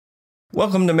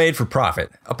Welcome to Made for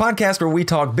Profit, a podcast where we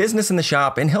talk business in the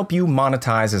shop and help you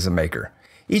monetize as a maker.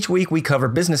 Each week we cover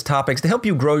business topics to help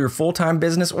you grow your full-time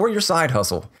business or your side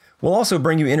hustle. We'll also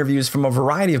bring you interviews from a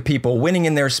variety of people winning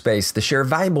in their space to share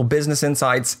valuable business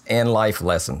insights and life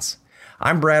lessons.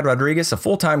 I'm Brad Rodriguez, a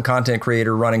full-time content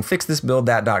creator running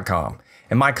FixThisBuildThat.com,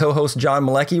 and my co-host John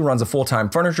Malecki runs a full-time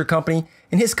furniture company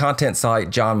and his content site,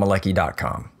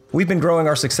 JohnMalecki.com. We've been growing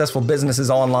our successful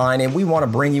businesses online, and we want to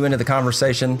bring you into the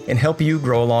conversation and help you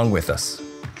grow along with us.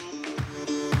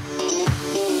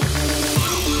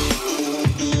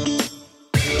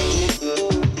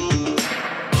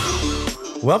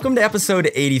 Welcome to episode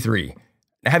 83.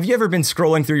 Now, have you ever been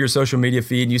scrolling through your social media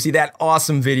feed and you see that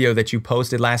awesome video that you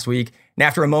posted last week, and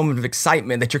after a moment of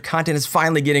excitement that your content is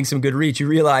finally getting some good reach, you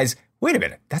realize, wait a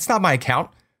minute, that's not my account.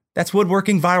 That's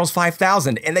Woodworking Virals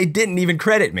 5000, and they didn't even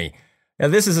credit me. Now,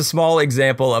 this is a small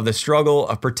example of the struggle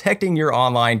of protecting your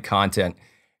online content.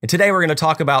 And today we're going to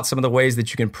talk about some of the ways that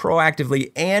you can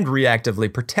proactively and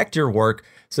reactively protect your work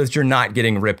so that you're not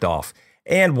getting ripped off,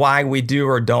 and why we do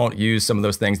or don't use some of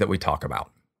those things that we talk about.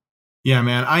 Yeah,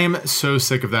 man, I am so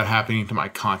sick of that happening to my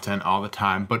content all the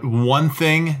time. But one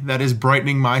thing that is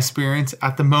brightening my experience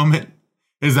at the moment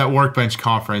is that Workbench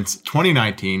Conference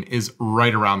 2019 is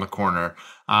right around the corner.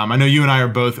 I know you and I are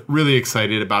both really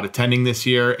excited about attending this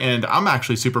year, and I'm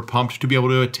actually super pumped to be able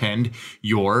to attend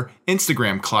your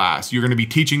Instagram class. You're going to be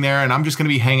teaching there, and I'm just going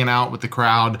to be hanging out with the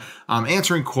crowd,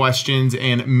 answering questions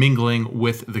and mingling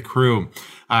with the crew.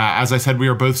 As I said, we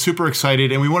are both super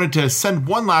excited, and we wanted to send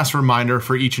one last reminder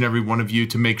for each and every one of you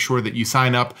to make sure that you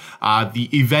sign up. The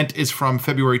event is from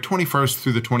February 21st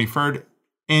through the 23rd.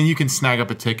 And you can snag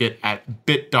up a ticket at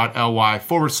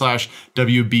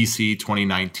bit.ly/WBC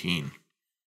 2019.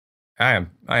 I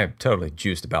am totally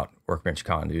juiced about Workbench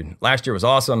Con, dude. Last year was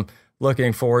awesome.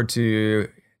 Looking forward to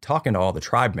talking to all the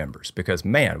tribe members because,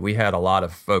 man, we had a lot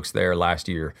of folks there last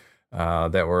year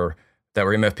that were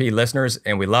MFP listeners,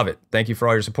 and we love it. Thank you for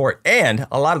all your support. And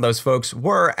a lot of those folks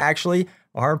were actually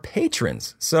our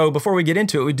patrons. So before we get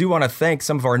into it, we do want to thank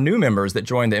some of our new members that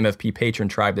joined the MFP patron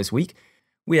tribe this week.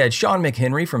 We had Sean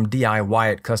McHenry from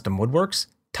DIY at Custom Woodworks,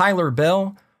 Tyler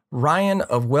Bell, Ryan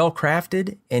of Well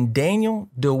Crafted, and Daniel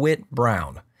DeWitt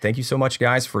Brown. Thank you so much,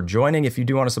 guys, for joining. If you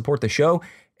do want to support the show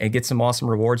and get some awesome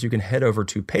rewards, you can head over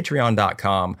to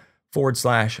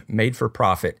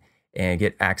patreon.com/madeforprofit and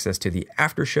get access to the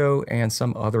after show and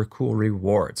some other cool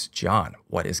rewards. John,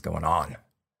 what is going on?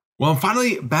 Well, I'm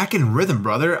finally back in rhythm,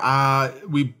 brother.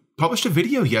 We published a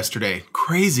video yesterday.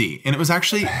 Crazy. And it was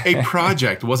actually a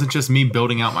project. It wasn't just me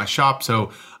building out my shop.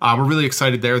 So we're really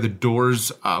excited there. The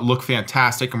doors look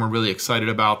fantastic and we're really excited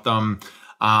about them.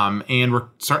 And we're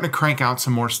starting to crank out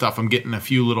some more stuff. I'm getting a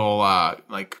few little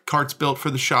like carts built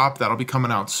for the shop. That'll be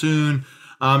coming out soon.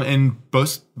 And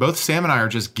both Sam and I are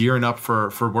just gearing up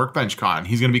for Workbench Con.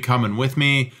 He's going to be coming with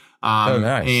me. Oh,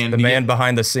 nice. And the man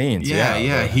behind the scenes.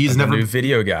 Yeah. He's never new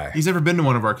video guy. He's never been to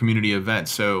one of our community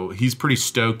events, so he's pretty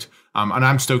stoked. And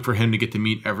I'm stoked for him to get to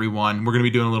meet everyone. We're going to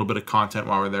be doing a little bit of content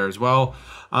while we're there as well.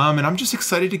 And I'm just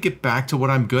excited to get back to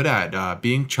what I'm good at,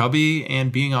 being chubby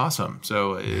and being awesome.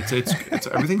 So it's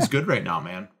everything's good right now,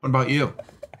 man. What about you?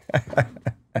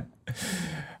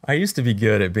 I used to be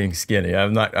good at being skinny.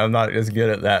 I'm not as good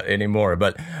at that anymore.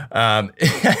 But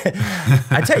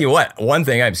I tell you what, one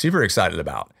thing I'm super excited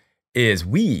about is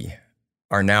we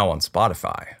are now on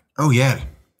Spotify. Oh, yeah.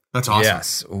 That's awesome.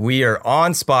 Yes, we are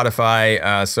on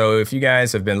Spotify. So if you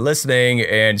guys have been listening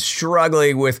and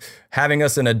struggling with having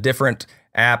us in a different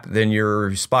app than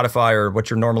your Spotify or what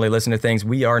you're normally listening to things,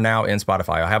 we are now in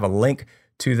Spotify. I have a link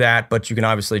to that, but you can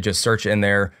obviously just search in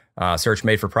there, search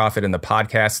Made for Profit in the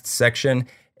podcast section,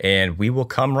 and we will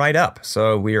come right up.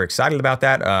 So we are excited about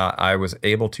that. I was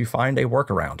able to find a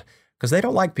workaround because they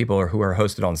don't like people who are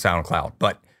hosted on SoundCloud,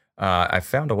 but I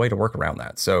found a way to work around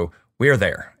that. So we are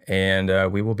there,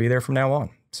 and we will be there from now on.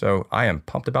 So I am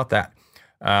pumped about that.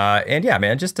 And yeah,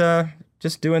 man, just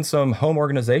doing some home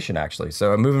organization, actually.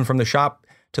 So I'm moving from the shop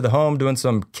to the home, doing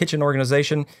some kitchen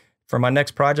organization for my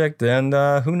next project. And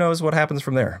who knows what happens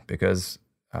from there, because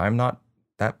I'm not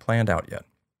that planned out yet.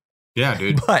 Yeah,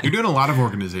 dude. But you're doing a lot of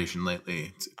organization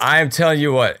lately. I'm telling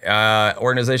you what,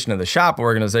 organization in the shop,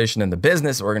 organization in the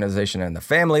business, organization in the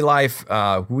family life.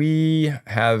 We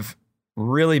have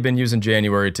really been using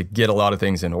January to get a lot of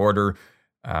things in order,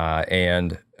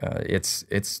 and it's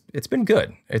been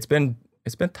good. It's been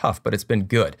tough, but it's been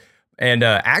good. And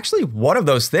actually, one of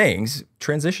those things,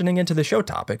 transitioning into the show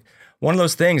topic, one of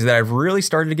those things that I've really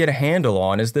started to get a handle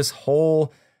on is this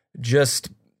whole just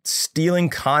stealing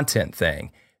content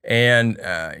thing. And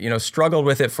struggled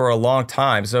with it for a long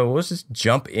time. So let's just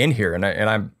jump in here. And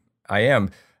I am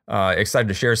excited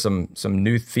to share some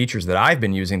new features that I've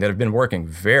been using that have been working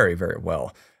very, very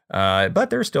well. But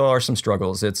there still are some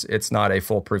struggles. It's not a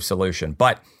foolproof solution.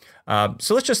 But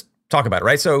so let's just talk about it,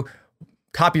 right? So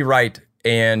copyright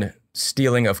and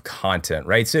stealing of content,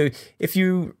 right? So if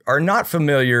you are not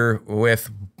familiar with,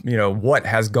 what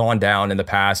has gone down in the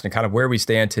past and kind of where we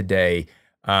stand today,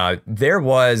 there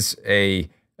was an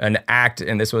act,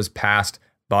 and this was passed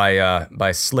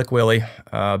by Slick Willie,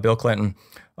 Bill Clinton,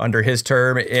 under his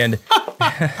term in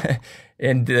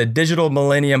in the Digital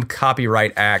Millennium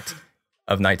Copyright Act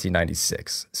of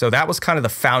 1996. So that was kind of the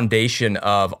foundation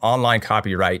of online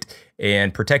copyright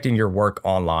and protecting your work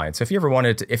online. So if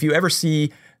you ever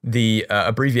see the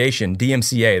abbreviation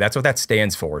DMCA, that's what that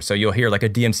stands for. So you'll hear like a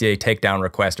DMCA takedown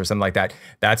request or something like that.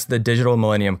 That's the Digital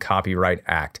Millennium Copyright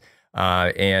Act.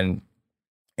 And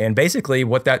basically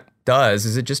what that does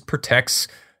is it just protects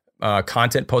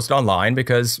content posted online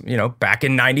because, back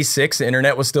in 96, the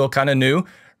internet was still kind of new,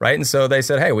 right? And so they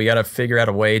said, hey, we got to figure out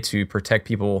a way to protect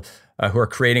people who are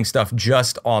creating stuff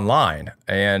just online.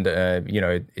 And,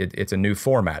 it's a new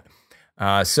format.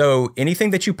 So anything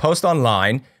that you post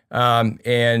online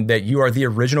and that you are the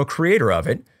original creator of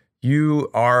it,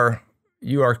 you are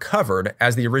covered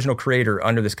as the original creator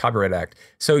under this Copyright Act.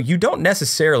 So you don't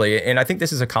necessarily, and I think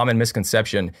this is a common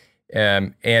misconception,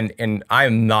 and I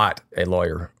am not a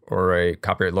lawyer or a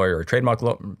copyright lawyer or trademark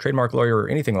lawyer or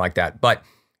anything like that, but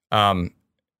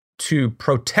to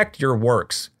protect your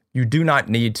works, you do not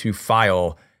need to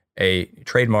file a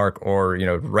trademark or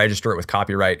register it with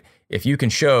copyright. If you can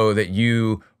show that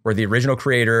you were the original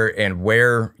creator and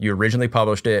where you originally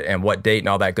published it and what date and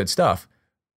all that good stuff,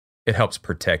 it helps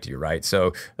protect you, right?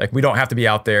 So like we don't have to be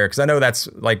out there, because I know that's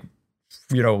like,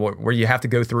 where you have to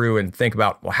go through and think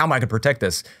about, well, how am I going to protect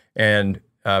this? And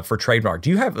for trademark,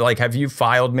 have you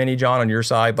filed many, John, on your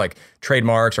side, like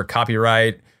trademarks or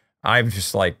copyright? I'm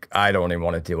just like, I don't even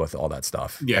want to deal with all that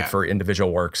stuff. Yeah. Like for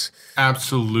individual works.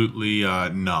 Absolutely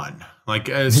none.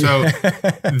 So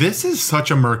this is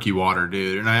such a murky water,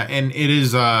 dude. And it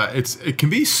is, it can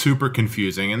be super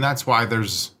confusing. And that's why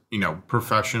there's,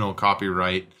 professional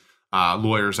copyright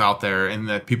lawyers out there, and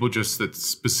that people that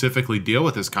specifically deal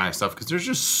with this kind of stuff, because there's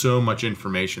just so much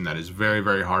information that is very,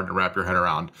 very hard to wrap your head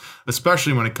around,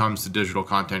 especially when it comes to digital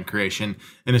content creation,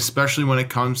 and especially when it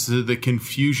comes to the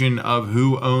confusion of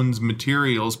who owns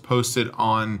materials posted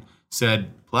on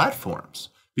said platforms.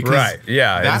 Because right.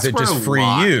 Yeah. Is it just free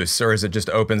use, or is it just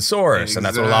open source? Exactly. And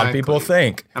that's what a lot of people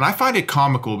think. And I find it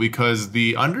comical because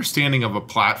the understanding of a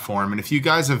platform, and if you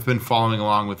guys have been following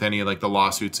along with any like the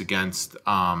lawsuits against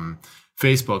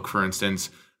Facebook, for instance,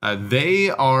 they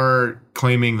are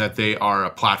claiming that they are a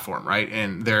platform, right?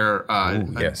 And they're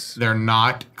they're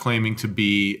not claiming to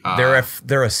be.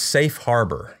 They're a safe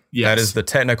harbor. Yes. That is the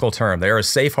technical term. They are a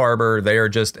safe harbor. They are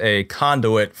just a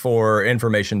conduit for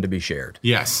information to be shared.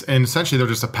 Yes. And essentially, they're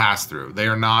just a pass-through. They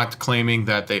are not claiming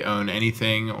that they own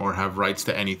anything or have rights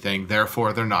to anything.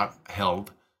 Therefore, they're not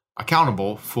held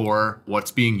accountable for what's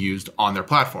being used on their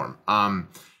platform. And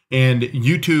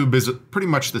YouTube is pretty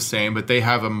much the same, but they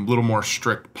have a little more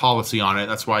strict policy on it.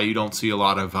 That's why you don't see a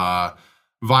lot of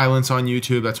violence on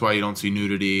YouTube. That's why you don't see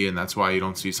nudity. And that's why you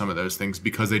don't see some of those things,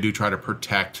 because they do try to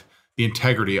protect the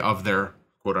integrity of their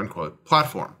quote unquote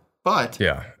platform. But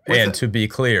to be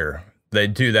clear, they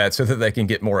do that so that they can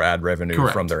get more ad revenue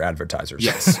Correct. From their advertisers.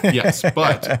 Yes.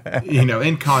 But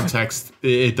in context,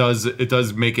 it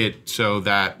does make it so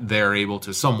that they're able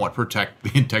to somewhat protect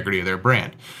the integrity of their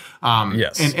brand.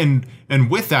 Yes.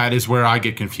 And with that is where I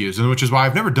get confused, and which is why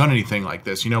I've never done anything like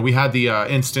this. We had the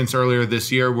instance earlier this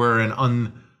year where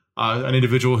an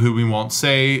individual who we won't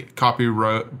say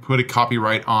put a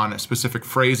copyright on a specific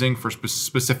phrasing for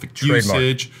specific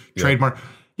usage, trademark.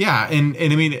 Yeah, and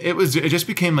I mean it just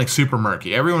became like super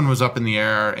murky. Everyone was up in the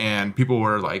air, and people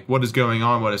were like, "What is going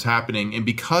on? What is happening?" And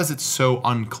because it's so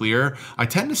unclear, I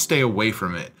tend to stay away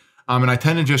from it, and I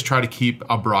tend to just try to keep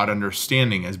a broad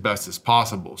understanding as best as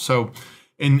possible. So,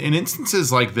 in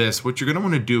instances like this, what you're going to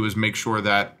want to do is make sure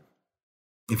that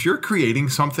if you're creating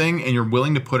something and you're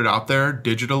willing to put it out there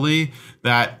digitally,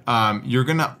 that you're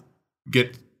going to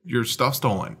get your stuff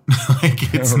stolen.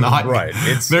 Like it's not right.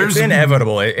 It's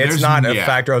inevitable. It's not a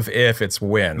factor of if, it's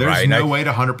when. There's right? no way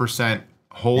to 100%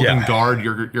 hold and guard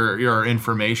your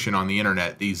information on the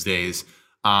internet these days.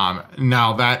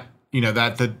 Now that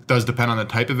that does depend on the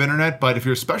type of internet, but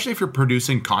especially if you're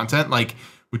producing content, like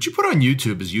what you put on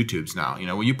YouTube is YouTube's now.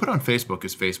 What you put on Facebook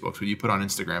is Facebook's. What you put on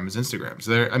Instagram is Instagram's.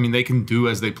 They can do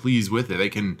as they please with it.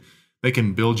 They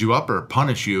can build you up or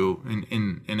punish you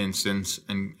in an instance.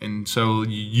 And so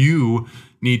you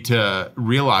need to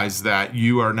realize that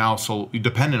you are now so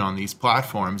dependent on these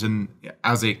platforms. And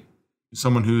as a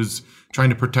someone who's trying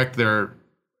to protect their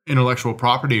intellectual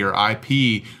property or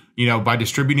IP, by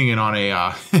distributing it on a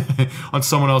on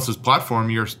someone else's platform,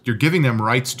 you're giving them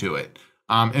rights to it.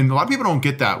 And a lot of people don't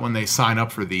get that when they sign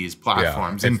up for these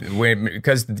platforms. Yeah.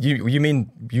 Because you mean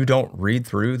you don't read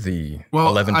through the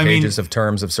 11 pages of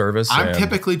terms of service?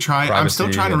 I'm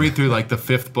still trying to read through like the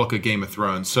 5th book of Game of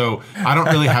Thrones. So I don't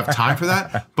really have time for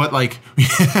that. But like,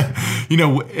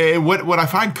 what I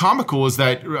find comical is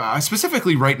that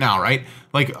specifically right now, right?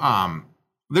 Like,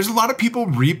 there's a lot of people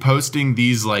reposting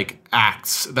these like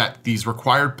acts, these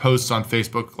required posts on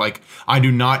Facebook, like I do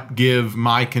not give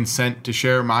my consent to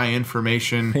share my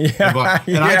information. Yeah,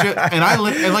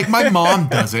 and like my mom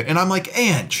does it, and I'm like,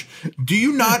 Ange, do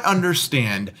you not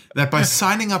understand that by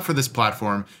signing up for this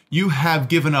platform, you have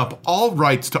given up all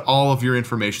rights to all of your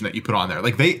information that you put on there?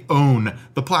 Like they own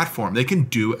the platform; they can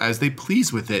do as they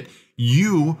please with it.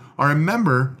 You are a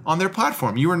member on their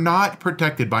platform. You are not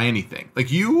protected by anything. Like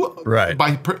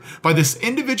by this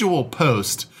individual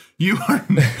post, you are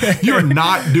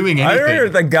not doing anything. I remember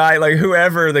the guy, like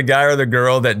whoever the guy or the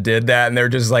girl that did that, and they're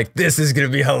just like, "This is going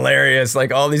to be hilarious."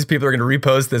 Like all these people are going to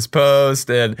repost this post,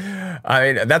 and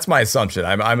I mean that's my assumption.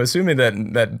 I'm assuming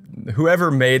that whoever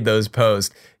made those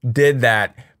posts did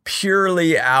that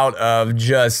purely out of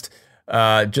just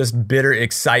bitter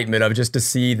excitement of just to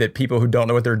see that people who don't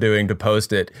know what they're doing to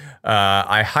post it.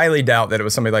 I highly doubt that it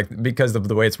was somebody like, because of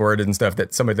the way it's worded and stuff,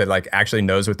 that somebody that like actually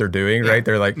knows what they're doing, right?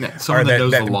 They're like, someone that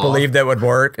knows the law. Believe that would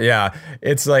work. Yeah.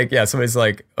 It's like, somebody's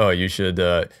like, oh, you should,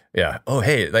 oh,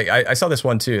 hey, like I saw this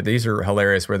one too. These are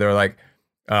hilarious where they're like,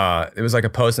 it was like a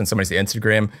post on somebody's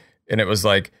Instagram, and it was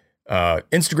like,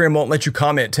 Instagram won't let you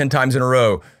comment 10 times in a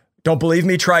row. Don't believe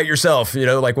me? Try it yourself.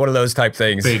 Like one of those type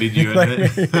things. Baited you in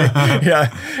it.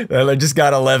 Yeah. I just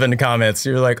got 11 comments.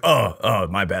 You're like, oh,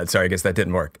 my bad. Sorry, I guess that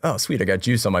didn't work. Oh, sweet. I got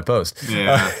juice on my post.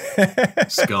 Yeah.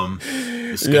 Scum.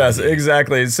 Yes,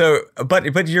 exactly. So,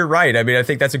 but you're right. I mean, I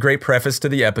think that's a great preface to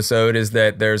the episode, is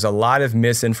that there's a lot of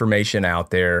misinformation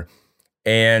out there,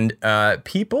 and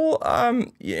people,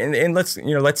 and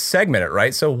let's segment it,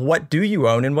 right? So what do you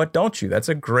own and what don't you? That's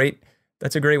a great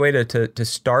way to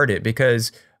start it,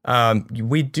 because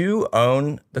we do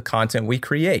own the content we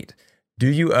create. Do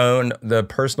you own the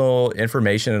personal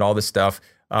information and all this stuff?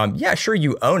 Yeah, sure,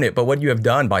 you own it. But what you have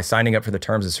done by signing up for the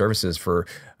terms of services for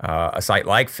a site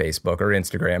like Facebook or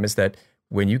Instagram is that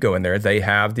when you go in there, they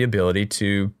have the ability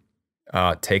to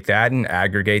take that and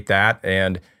aggregate that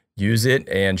and use it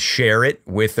and share it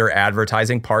with their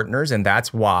advertising partners. And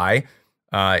that's why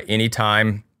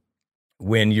anytime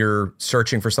when you're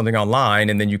searching for something online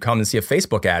and then you come and see a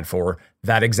Facebook ad for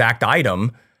that exact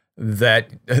item, that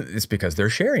it's because they're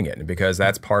sharing it, and because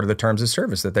that's part of the terms of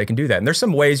service that they can do that. And there's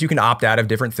some ways you can opt out of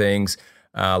different things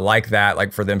like that,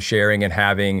 like for them sharing and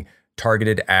having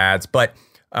targeted ads. But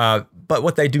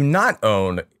what they do not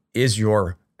own is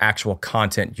your actual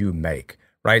content you make,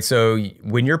 right? So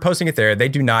when you're posting it there, they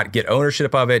do not get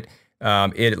ownership of it.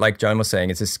 It, like John was saying,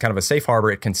 it's just kind of a safe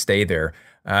harbor. It can stay there.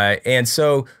 And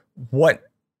so what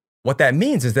that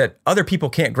means is that other people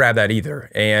can't grab that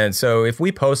either. And so if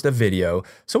we post a video,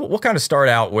 so we'll kind of start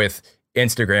out with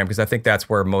Instagram, because I think that's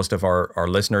where most of our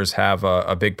listeners have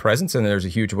a big presence, and there's a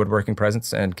huge woodworking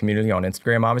presence and community on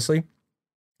Instagram, obviously.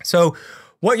 So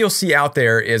what you'll see out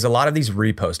there is a lot of these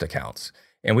repost accounts.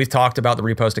 And we've talked about the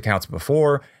repost accounts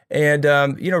before, and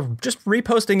just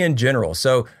reposting in general.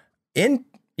 So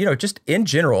just in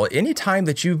general, anytime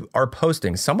that you are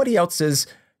posting somebody else's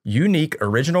unique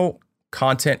original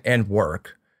content and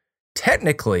work,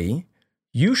 technically,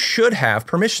 you should have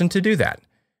permission to do that.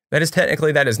 That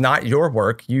is not your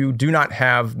work. You do not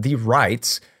have the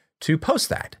rights to post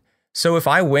that. So if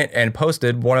I went and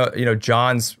posted one of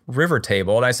John's river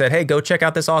table, and I said, hey, go check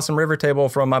out this awesome river table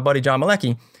from my buddy John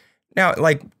Malecki. Now,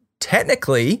 like,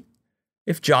 technically,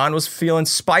 if John was feeling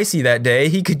spicy that day,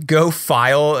 he could go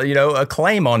file, a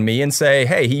claim on me and say,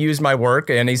 hey, he used my work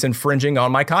and he's infringing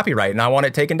on my copyright and I want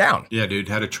it taken down. Yeah, dude,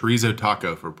 had a chorizo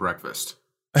taco for breakfast.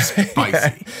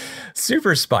 Spicy.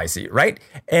 Super spicy, right?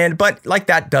 But like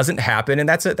that doesn't happen, and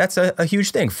that's a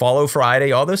huge thing. Follow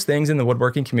Friday, all those things in the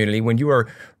woodworking community, when you are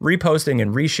reposting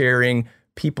and resharing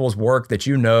people's work that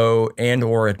you know and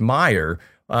or admire,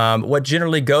 what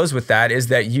generally goes with that is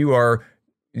that you are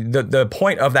the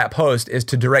point of that post is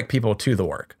to direct people to the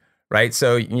work, right?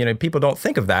 So, people don't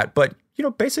think of that, but,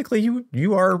 basically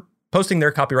you are posting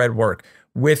their copyrighted work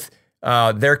with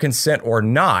their consent or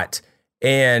not.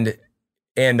 And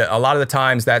a lot of the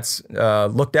times that's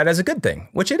looked at as a good thing,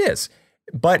 which it is.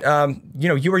 But,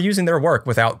 you are using their work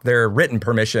without their written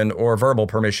permission or verbal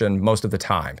permission most of the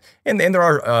time. And there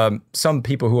are some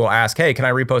people who will ask, hey, can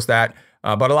I repost that?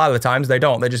 But a lot of the times they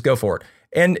don't. They just go for it.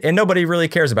 And nobody really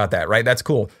cares about that, right? That's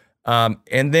cool.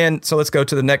 And then, so let's go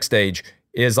to the next stage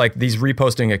is like these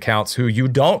reposting accounts who you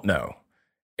don't know.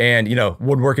 And,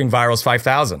 Woodworking Virals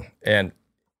 5000. And,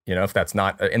 if that's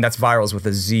not, and that's Virals with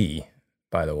a Z,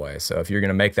 by the way. So if you're going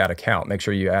to make that account, make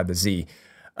sure you add the Z.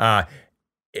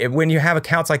 When you have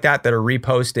accounts like that are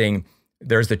reposting,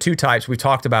 there's the two types. We've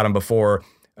talked about them before.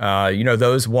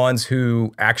 Those ones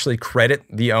who actually credit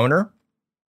the owner,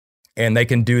 and they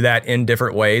can do that in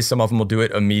different ways. Some of them will do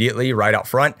it immediately right out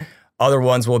front. Other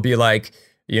ones will be like,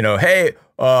 hey,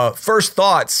 first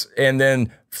thoughts, and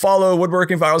then follow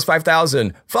Woodworking Virals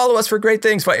 5000. Follow us for great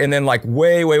things. And then like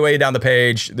way, way, way down the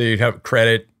page, they have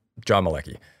credit John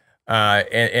Malecki.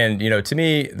 And to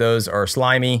me, those are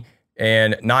slimy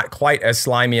and not quite as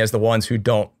slimy as the ones who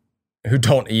don't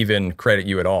even credit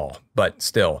you at all. But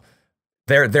still,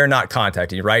 they're not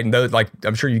contacting you, right? And those, like,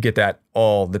 I'm sure you get that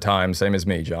all the time, same as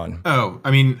me, John. Oh,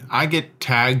 I mean, I get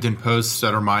tagged in posts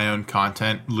that are my own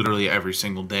content literally every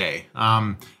single day.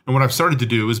 And what I've started to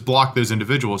do is block those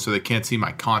individuals so they can't see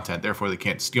my content. Therefore, they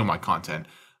can't steal my content.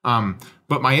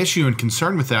 But my issue and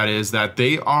concern with that is that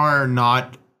they are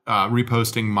not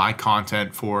reposting my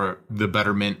content for the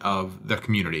betterment of the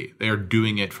community. They are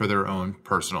doing it for their own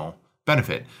personal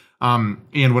benefit.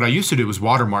 And what I used to do was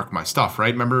watermark my stuff,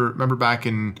 right? Remember back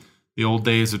in the old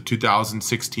days of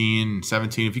 2016,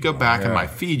 17, if you go back in my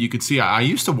feed, you could see I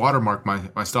used to watermark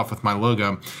my stuff with my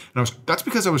logo. And that's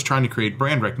because I was trying to create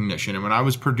brand recognition. And when I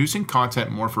was producing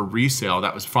content more for resale,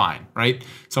 that was fine, right?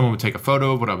 Someone would take a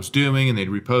photo of what I was doing and they'd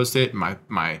repost it. And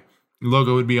my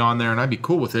logo would be on there and I'd be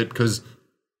cool with it because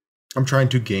I'm trying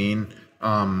to gain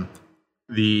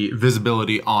the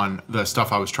visibility on the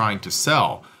stuff I was trying to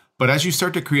sell. But as you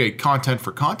start to create content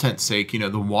for content's sake, the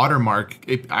watermark,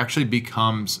 it actually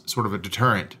becomes sort of a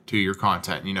deterrent to your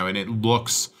content, and it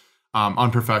looks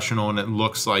unprofessional and it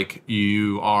looks like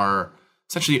you are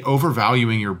essentially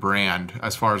overvaluing your brand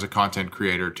as far as a content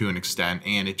creator to an extent.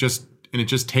 And it just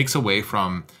takes away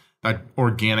from that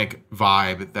organic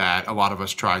vibe that a lot of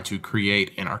us try to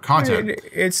create in our content.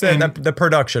 It's the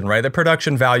production, right? The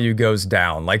production value goes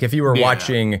down. Like if you were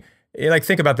watching... Like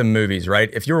think about the movies, right?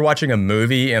 If you were watching a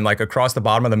movie and like across the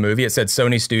bottom of the movie, it said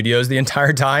Sony Studios the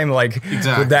entire time, like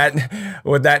exactly.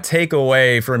 would that take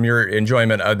away from your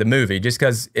enjoyment of the movie just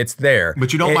because it's there?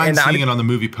 But you don't mind seeing it on the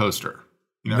movie poster.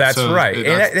 That's right.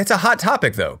 And it's a hot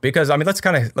topic though, because I mean,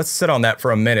 let's sit on that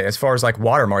for a minute as far as like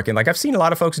watermarking. Like I've seen a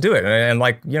lot of folks do it and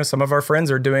like, some of our friends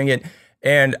are doing it.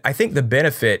 And I think the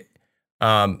benefit,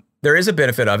 there is a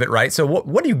benefit of it, right? So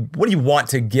what do you want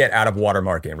to get out of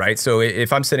watermarking, right? So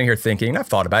if I'm sitting here thinking, I've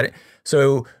thought about it.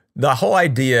 So the whole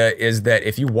idea is that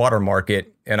if you watermark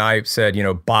it, and I said,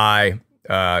 buy,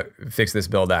 fix this,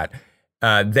 build that,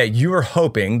 that you are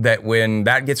hoping that when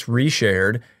that gets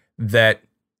reshared, that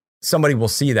somebody will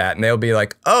see that and they'll be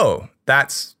like, oh,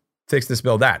 that's fix this,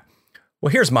 build that.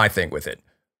 Well, here's my thing with it.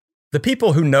 The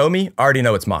people who know me already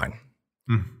know it's mine.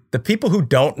 The people who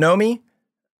don't know me,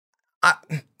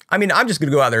 I mean, I'm just going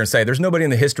to go out there and say there's nobody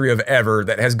in the history of ever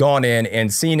that has gone in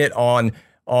and seen it on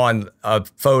a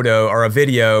photo or a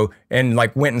video and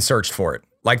like went and searched for it.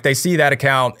 Like they see that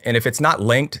account and if it's not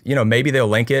linked, maybe they'll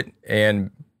link it.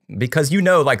 And because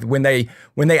like when they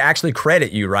actually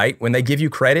credit you, right? When they give you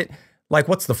credit, like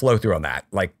what's the flow through on that?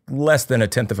 Like less than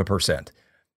 0.1%.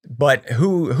 But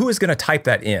who is going to type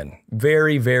that in?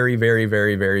 Very, very, very,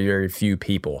 very, very, very few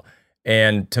people.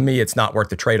 And to me, it's not worth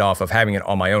the trade-off of having it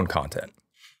on my own content.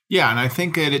 Yeah, and I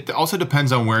think it also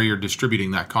depends on where you're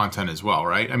distributing that content as well,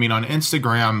 right? I mean, on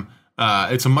Instagram,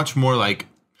 it's a much more like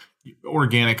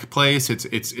organic place.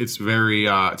 It's very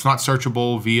it's not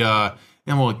searchable via,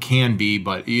 it can be,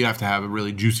 but you have to have a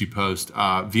really juicy post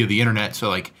via the internet. So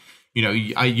like,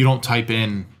 you don't type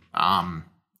in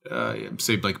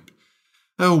say like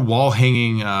wall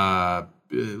hanging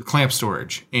clamp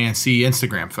storage and see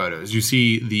Instagram photos. You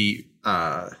see the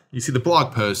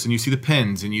blog posts and you see the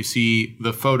pins and you see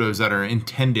the photos that are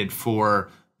intended for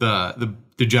the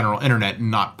general internet,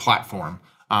 not platform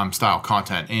style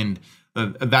content. And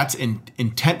that's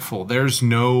intentful. There's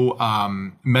no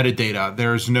metadata.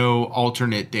 There's no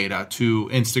alternate data to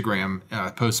Instagram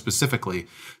posts specifically.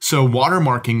 So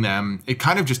watermarking them, it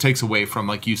kind of just takes away from,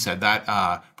 like you said,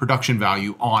 that production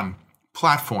value on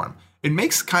platform. It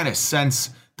makes kind of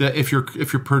sense that if you're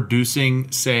producing,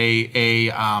 say,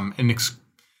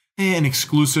 an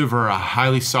exclusive or a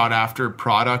highly sought after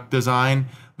product design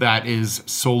that is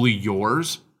solely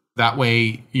yours, that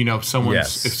way, if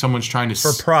someone's trying to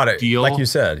for product, steal, like you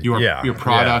said, your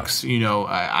products,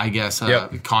 I guess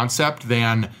concept,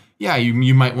 then yeah,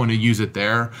 you might want to use it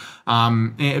there.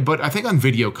 But I think on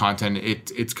video content,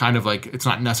 it's kind of like it's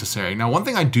not necessary. Now, one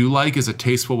thing I do like is a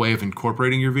tasteful way of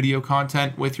incorporating your video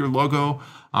content with your logo.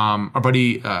 Our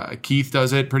buddy Keith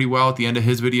does it pretty well at the end of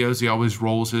his videos. He always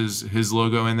rolls his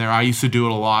logo in there. I used to do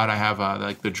it a lot. I have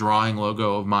like the drawing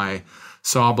logo of my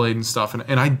saw blade and stuff.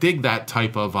 And I dig that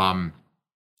type of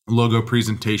logo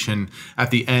presentation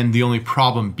at the end. The only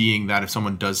problem being that if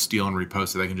someone does steal and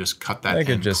repost it, they can just cut that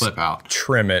clip out.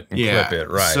 Trim it and clip it,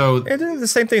 right. So and the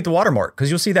same thing with the watermark, because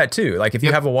you'll see that too. Like if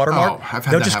you have a watermark,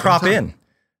 they'll just crop in.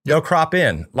 They'll crop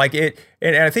in like it,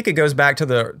 and I think it goes back to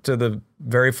the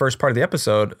very first part of the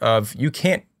episode of you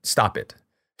can't stop it.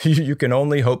 You can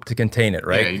only hope to contain it,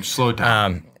 right? Yeah, you just slow it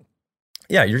down.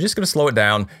 You're just going to slow it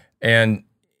down, and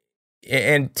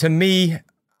to me,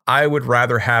 I would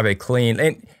rather have a clean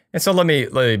and so let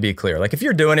me be clear. Like if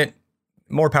you're doing it,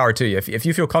 more power to you. If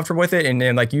you feel comfortable with it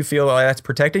and like you feel like that's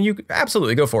protecting you,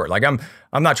 absolutely go for it. Like I'm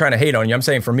not trying to hate on you. I'm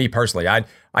saying for me personally, I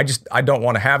don't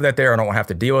want to have that there. I don't want to have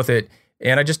to deal with it.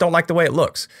 And I just don't like the way it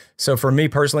looks. So for me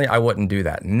personally, I wouldn't do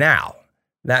that. Now,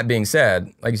 that being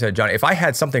said, like you said, Johnny, if I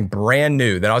had something brand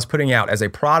new that I was putting out as a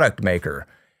product maker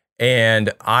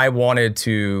and I wanted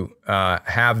to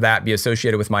have that be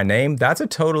associated with my name, that's a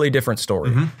totally different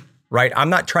story, right? I'm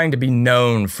not trying to be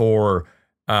known for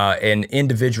an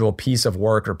individual piece of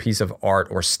work or piece of art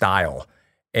or style.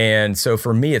 And so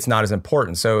for me, it's not as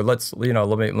important. So let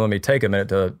me take a minute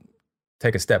to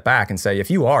take a step back and say, if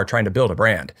you are trying to build a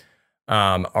brand,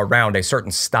 around a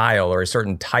certain style or a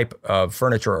certain type of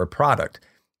furniture or product,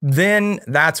 then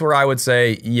that's where I would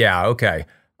say, yeah, okay.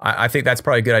 I think that's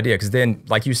probably a good idea, because then,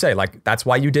 like you say, like that's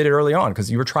why you did it early on,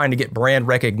 because you were trying to get brand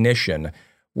recognition.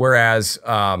 Whereas,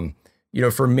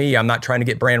 for me, I'm not trying to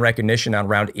get brand recognition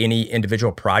around any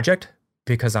individual project,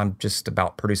 because I'm just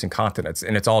about producing content,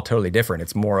 and it's all totally different.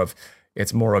 It's more of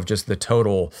just the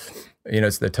total.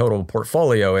 It's the total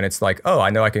portfolio, and it's like, oh, I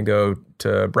know I can go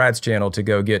to Brad's channel to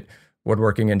go get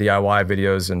woodworking and DIY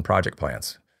videos and project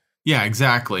plans. Yeah,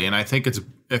 exactly. And I think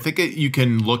you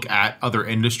can look at other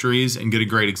industries and get a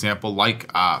great example,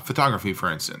 like photography,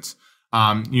 for instance.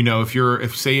 If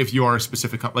you are a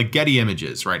specific, like Getty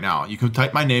Images right now, you can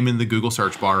type my name in the Google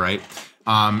search bar, right?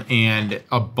 And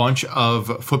a bunch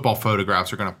of football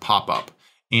photographs are going to pop up,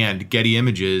 and Getty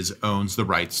Images owns the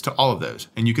rights to all of those,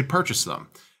 and you could purchase them.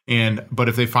 But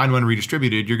if they find one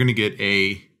redistributed, you're going to get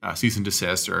a cease and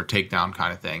desist or a takedown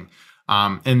kind of thing.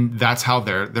 And that's how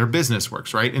their business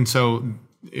works, right? And so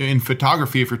in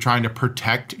photography, if you're trying to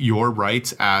protect your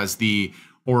rights as the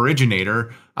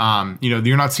originator,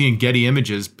 you're not seeing Getty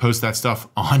Images post that stuff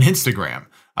on Instagram.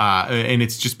 And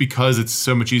it's just because it's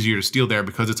so much easier to steal there,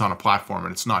 because it's on a platform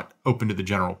and it's not open to the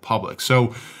general public.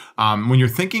 So when you're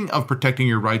thinking of protecting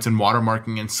your rights and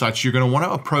watermarking and such, you're going to want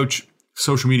to approach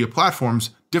social media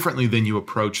platforms differently than you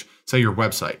approach, say, your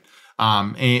website.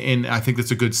 And I think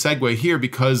that's a good segue here,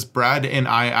 because Brad and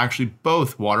I actually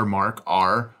both watermark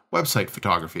our website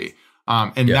photography.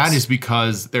 And yes, that is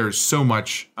because there's so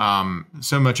much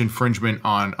infringement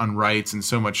on rights, and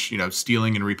so much,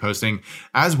 stealing and reposting,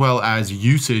 as well as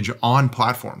usage on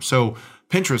platforms. So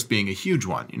Pinterest being a huge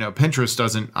one, Pinterest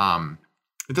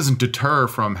doesn't deter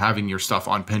from having your stuff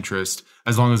on Pinterest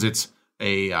as long as it's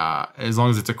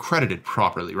accredited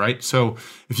properly, right? So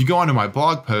if you go onto my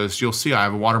blog post, you'll see I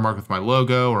have a watermark with my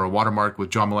logo, or a watermark with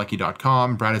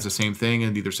johnmalecki.com. Brad has the same thing,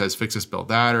 and it either says "Fix This, Build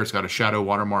That," or it's got a shadow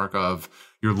watermark of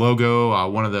your logo,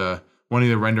 one of the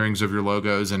renderings of your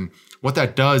logos. And what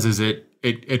that does is it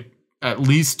at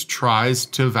least tries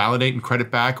to validate and credit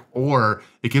back, or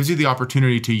it gives you the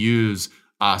opportunity to use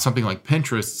something like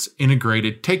Pinterest's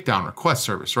integrated takedown request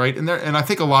service, right? And I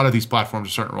think a lot of these platforms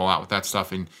are starting to roll out with that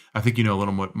stuff, and I think you know a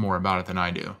little more about it than I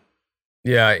do.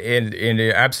 Yeah, and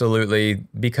absolutely,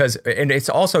 because it's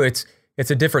also it's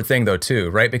a different thing though too,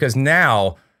 right? Because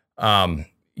now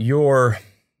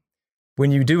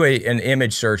when you do an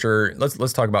image search, or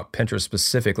let's talk about Pinterest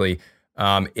specifically.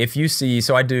 If you see,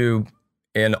 so I do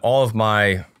in all of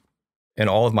my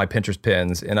Pinterest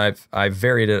pins, and I've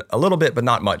varied it a little bit, but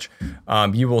not much.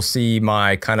 You will see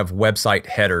my kind of website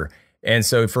header. And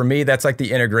so for me, that's like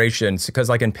the integration, because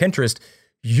like in Pinterest,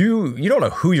 you don't know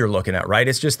who you're looking at, right?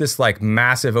 It's just this like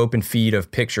massive open feed of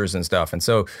pictures and stuff. And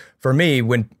so for me,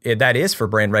 that is for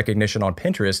brand recognition on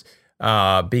Pinterest,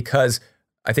 because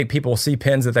I think people see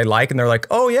pins that they like and they're like,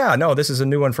 oh yeah, no, this is a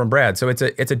new one from Brad. So it's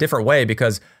a different way,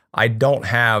 because I don't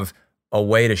have a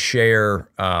way to share,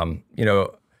 I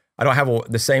don't have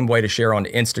the same way to share on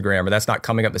Instagram, or that's not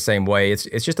coming up the same way.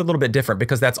 It's just a little bit different,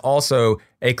 because that's also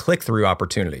a click-through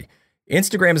opportunity.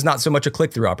 Instagram is not so much a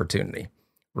click-through opportunity,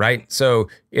 right? So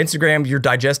Instagram, you're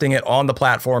digesting it on the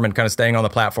platform and kind of staying on the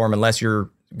platform, unless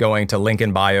you're going to link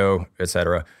in bio,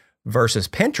 etc. Versus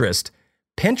Pinterest.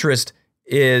 Pinterest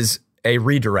is a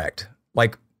redirect.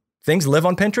 Like things live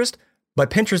on Pinterest,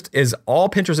 but all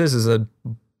Pinterest is a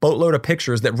boatload of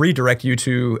pictures that redirect you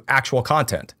to actual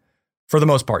content. For the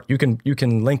most part, you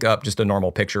can link up just a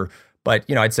normal picture, but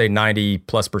I'd say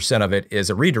 90+% of it is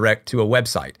a redirect to a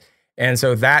website. And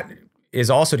so that is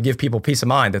also to give people peace of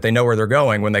mind that they know where they're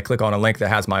going when they click on a link that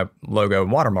has my logo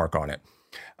and watermark on it.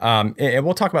 And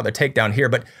we'll talk about the takedown here,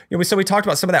 but so we talked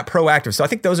about some of that proactive. So I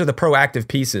think those are the proactive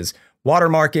pieces.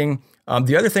 Watermarking.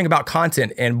 The other thing about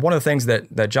content, and one of the things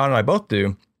that John and I both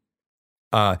do,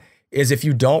 is if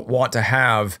you don't want to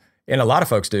have, and a lot of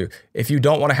folks do, if you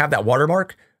don't want to have that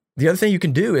watermark, the other thing you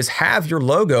can do is have your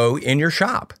logo in your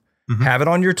shop. Mm-hmm. Have it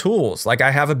on your tools. Like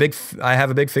I have a big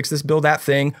fix this, build that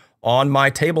thing on my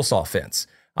table saw fence.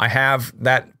 I have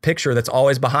that picture that's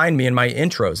always behind me in my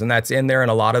intros, and that's in there in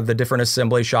a lot of the different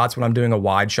assembly shots when I'm doing a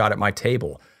wide shot at my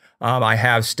table. I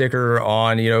have sticker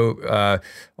on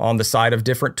the side of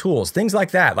different tools, things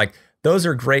like that. Like those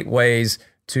are great ways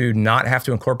to not have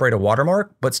to incorporate a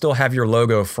watermark, but still have your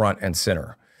logo front and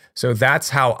center. So that's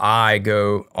how I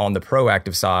go on the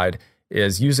proactive side,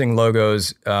 is using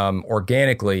logos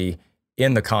organically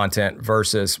in the content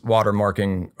versus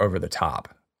watermarking over the top.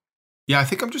 Yeah, I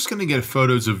think I'm just going to get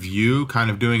photos of you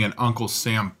kind of doing an Uncle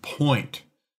Sam point.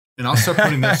 And I'll start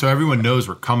putting that so everyone knows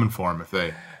we're coming for them if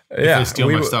they steal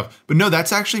my stuff. But no,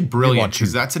 that's actually brilliant,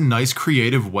 because that's a nice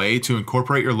creative way to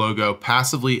incorporate your logo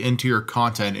passively into your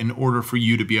content in order for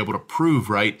you to be able to prove,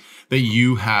 right, that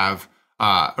you have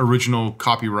original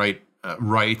copyright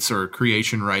rights or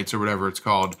creation rights or whatever it's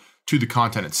called to the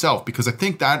content itself. Because I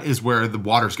think that is where the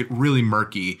waters get really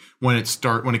murky when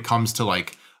it comes to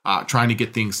like trying to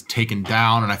get things taken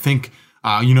down. And I think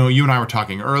you and I were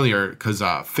talking earlier, because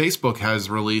Facebook has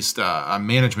released a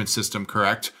management system,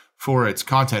 correct, for its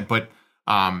content, but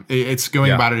it's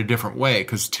going about it a different way,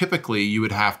 because typically you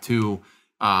would have to,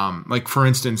 like for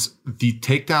instance, the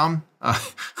takedown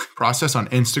process on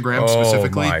Instagram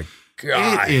specifically,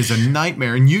 it is a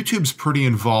nightmare. And YouTube's pretty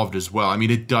involved as well. I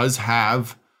mean, it does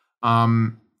have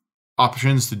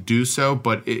options to do so,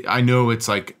 but I know it's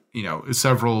like,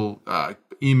 several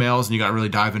emails, and you got to really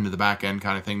dive into the back end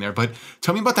kind of thing there. But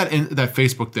tell me about that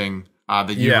Facebook thing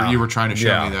that you were trying to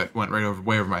show me that went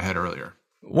way over my head earlier.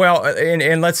 Well,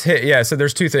 and let's hit, so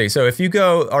there's two things. So if you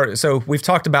go, so we've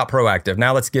talked about proactive.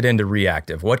 Now let's get into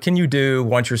reactive. What can you do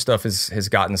once your stuff has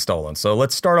gotten stolen? So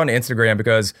let's start on Instagram,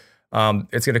 because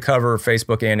it's going to cover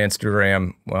Facebook and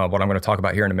Instagram, what I'm going to talk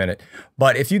about here in a minute.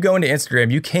 But if you go into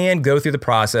Instagram, you can go through the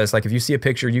process. Like if you see a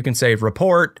picture, you can say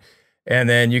report, and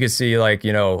then you can see like,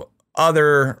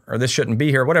 other, or this shouldn't be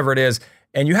here, whatever it is.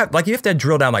 And you have to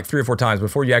drill down like 3 or 4 times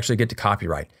before you actually get to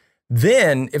copyright.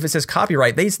 Then if it says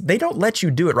copyright, they don't let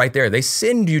you do it right there. They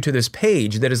send you to this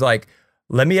page that is like,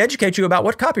 let me educate you about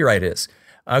what copyright is.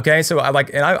 Okay. So I'm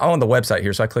on the website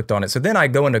here. So I clicked on it. So then I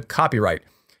go into copyright.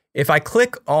 If I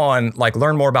click on like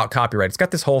learn more about copyright, it's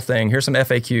got this whole thing. Here's some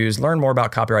FAQs, learn more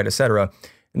about copyright, etc.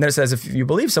 And then it says, if you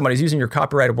believe somebody's using your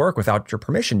copyrighted work without your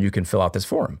permission, you can fill out this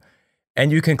form.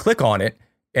 And you can click on it.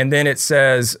 And then it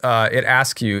says, it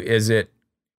asks you, is it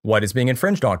what is being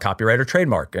infringed on, copyright or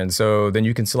trademark? And so then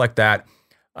you can select that.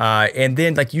 And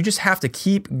then like you just have to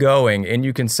keep going, and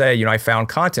you can say, I found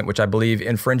content which I believe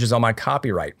infringes on my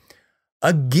copyright.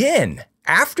 Again,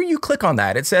 after you click on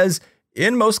that, it says,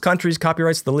 in most countries,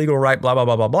 copyright's the legal right, blah, blah,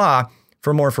 blah, blah, blah.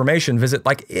 For more information, visit,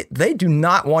 they do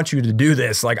not want you to do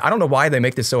this. Like, I don't know why they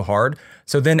make this so hard.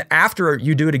 So then after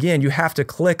you do it again, you have to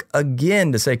click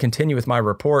again to say, continue with my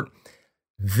report.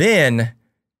 Then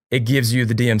it gives you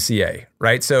the DMCA,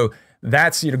 right? So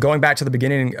that's, going back to the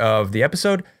beginning of the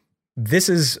episode. This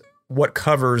is what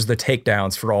covers the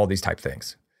takedowns for all these type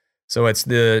things. So it's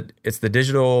the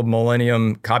Digital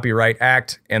Millennium Copyright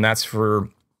Act, and that's for,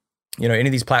 any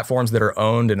of these platforms that are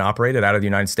owned and operated out of the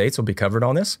United States will be covered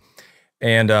on this.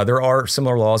 And there are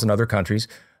similar laws in other countries.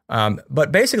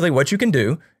 But basically what you can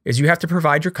do is you have to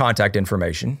provide your contact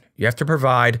information. You have to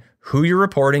provide who you're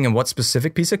reporting and what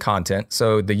specific piece of content.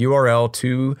 So the URL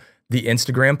to the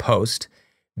Instagram post.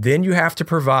 Then you have to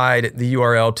provide the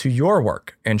URL to your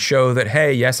work and show that,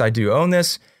 hey, yes, I do own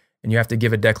this. And you have to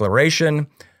give a declaration.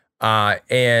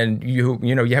 And you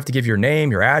have to give your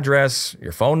name, your address,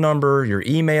 your phone number, your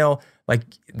email. Like,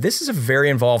 this is a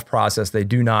very involved process. They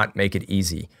do not make it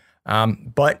easy.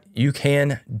 But you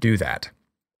can do that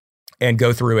and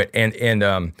go through it.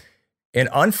 And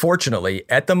unfortunately,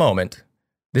 at the moment,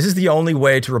 this is the only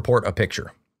way to report a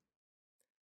picture.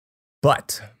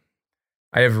 But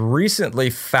I have recently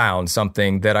found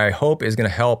something that I hope is going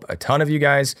to help a ton of you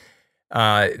guys.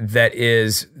 that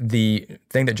is the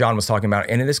thing that John was talking about,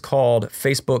 and it is called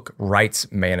Facebook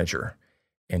Rights Manager,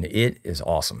 and it is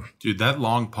awesome. Dude, that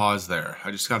long pause there,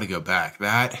 I just got to go back.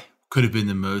 That could have been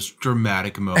the most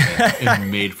dramatic moment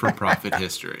in made-for-profit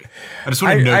history. I just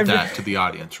want to note that to the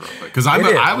audience real quick, because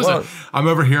I'm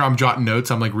over here, I'm jotting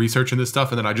notes, I'm like researching this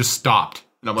stuff, and then I just stopped,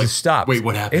 and I'm like, wait,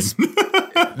 what happened?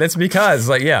 That's because,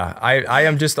 I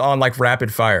am just on like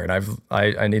rapid fire, and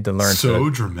I need to learn so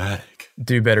dramatic.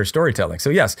 Do better storytelling. So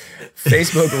yes,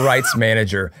 Facebook Rights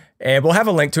Manager, and we'll have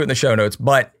a link to it in the show notes,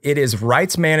 but it is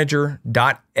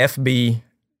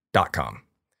rightsmanager.fb.com.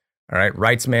 All right,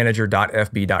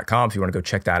 rightsmanager.fb.com if you want to go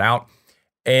check that out.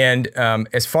 And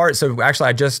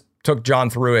I just took John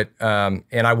through it, and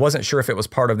I wasn't sure if it was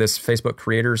part of this Facebook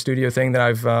Creator Studio thing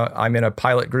that I'm in a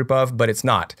pilot group of, but it's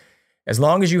not. As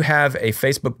long as you have a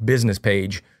Facebook business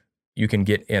page, you can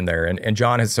get in there. And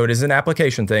John so it is an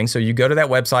application thing. So you go to that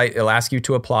website, it'll ask you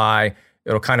to apply.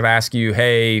 It'll kind of ask you,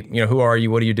 hey, who are you?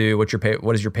 What do you do?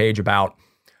 What is your page about?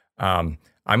 I'm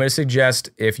going to suggest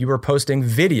if you are posting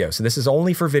video, so this is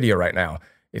only for video right now.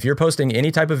 If you're posting any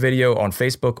type of video on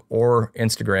Facebook or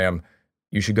Instagram,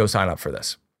 you should go sign up for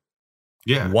this.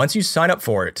 Yeah. Once you sign up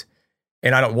for it,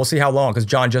 and we'll see how long, because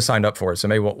John just signed up for it. So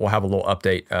maybe we'll have a little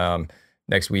update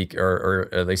next week, or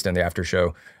at least in the after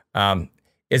show.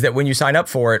 Is that when you sign up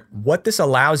for it, what this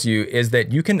allows you is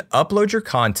that you can upload your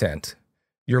content,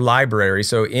 your library.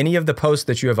 So any of the posts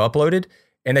that you have uploaded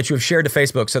and that you have shared to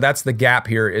Facebook. So that's the gap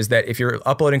here, is that if you're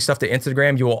uploading stuff to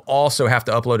Instagram, you will also have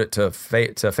to upload it to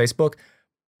Facebook.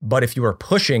 But if you are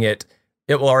pushing it,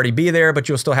 it will already be there, but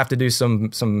you'll still have to do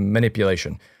some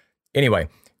manipulation. Anyway,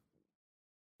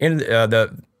 in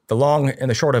the long and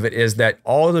the short of it is that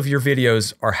all of your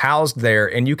videos are housed there,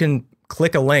 and you can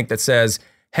click a link that says,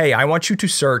 hey, I want you to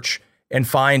search and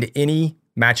find any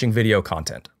matching video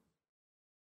content.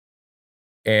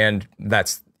 And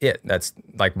that's it. That's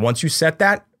like, once you set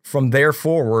that, from there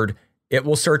forward, it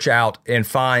will search out and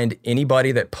find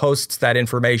anybody that posts that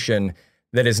information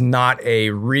that is not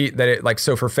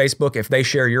so for Facebook, if they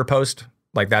share your post,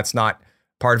 like that's not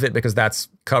part of it, because that's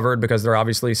covered, because they're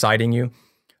obviously citing you.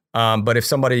 But if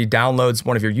somebody downloads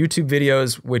one of your YouTube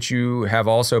videos, which you have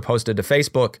also posted to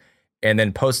Facebook, and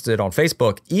then posts it on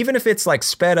Facebook, even if it's like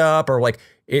sped up or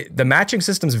the matching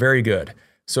system's very good.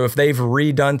 So if they've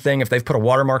redone if they've put a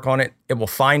watermark on it, it will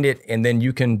find it, and then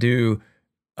you can do,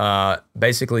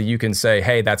 basically you can say,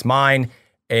 hey, that's mine,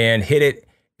 and hit it,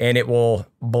 and it will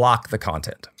block the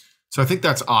content. So I think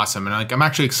that's awesome. And I'm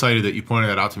actually excited that you pointed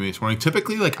that out to me this morning.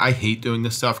 Typically, I hate doing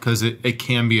this stuff because it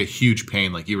can be a huge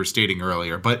pain, like you were stating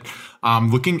earlier. But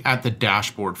looking at the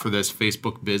dashboard for this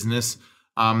Facebook business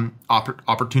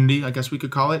opportunity, I guess we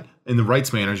could call it, in the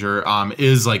Rights Manager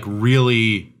is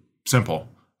really simple.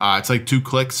 It's like 2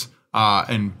 clicks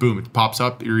and boom, it pops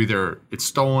up. It's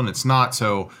stolen, it's not.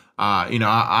 So,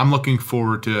 I'm looking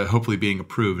forward to hopefully being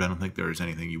approved. I don't think there's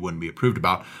anything you wouldn't be approved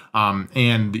about.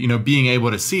 And being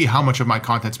able to see how much of my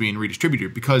content's being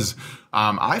redistributed, because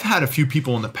I've had a few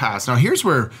people in the past. Now, here's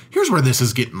where this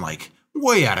is getting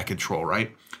way out of control,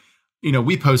 right?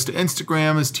 We post to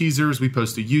Instagram as teasers. We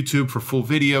post to YouTube for full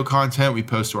video content. We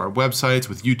post to our websites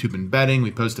with YouTube embedding.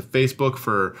 We post to Facebook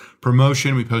for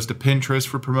promotion. We post to Pinterest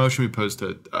for promotion. We post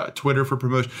to Twitter for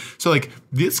promotion. So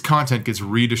this content gets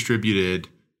redistributed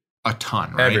a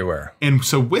ton, right? Everywhere. And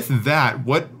so with that,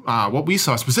 what we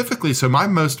saw specifically, so my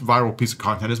most viral piece of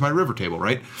content is my river table,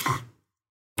 right?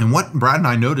 And what Brad and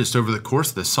I noticed over the course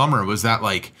of the summer was that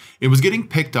it was getting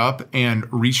picked up and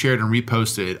reshared and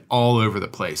reposted all over the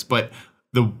place. But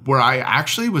where I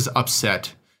actually was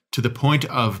upset to the point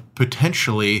of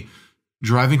potentially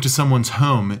driving to someone's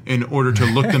home in order to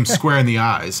look them square in the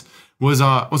eyes was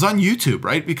on YouTube,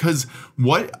 right? Because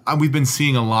what we've been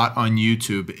seeing a lot on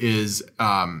YouTube is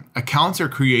accounts are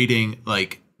creating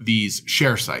these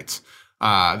share sites.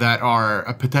 That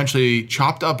are potentially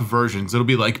chopped up versions. It'll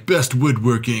be best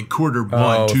woodworking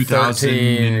Q1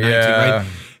 2019, right?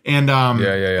 And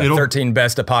 13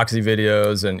 best epoxy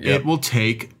videos, and it will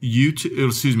take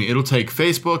it'll take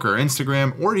Facebook or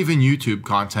Instagram or even YouTube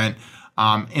content,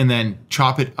 and then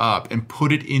chop it up and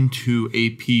put it into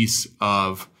a piece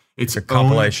of its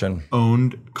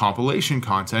owned compilation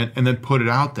content, and then put it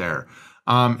out there.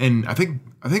 And I think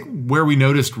where we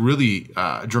noticed really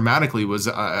dramatically was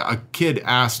a kid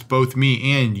asked both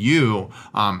me and you.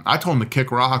 I told him to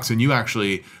kick rocks, and you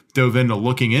actually dove into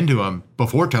looking into him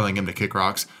before telling him to kick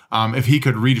rocks. If he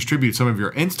could redistribute some of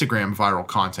your Instagram viral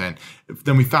content,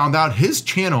 then we found out his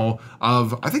channel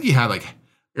I think he had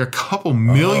a couple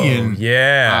million. He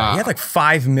had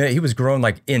 5 million. He was growing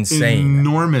insane.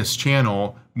 Enormous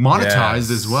channel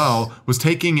monetized as well, was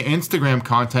taking Instagram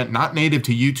content not native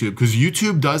to YouTube, because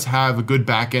YouTube does have a good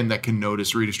backend that can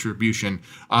notice redistribution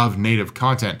of native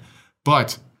content.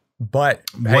 But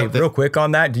hey, real quick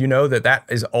on that, do you know that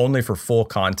is only for full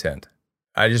content?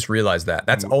 I just realized that.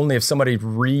 That's only if somebody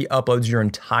re-uploads your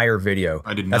entire video.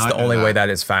 I did not. That's the only way that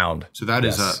is found. So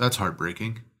that's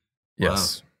heartbreaking.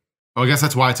 Yes. Wow. Well, I guess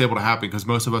that's why it's able to happen, because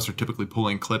most of us are typically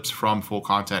pulling clips from full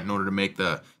content in order to make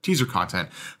the teaser content.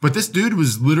 But this dude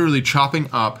was literally chopping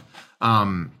up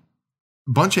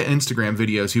bunch of Instagram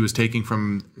videos he was taking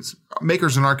from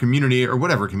makers in our community or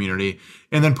whatever community,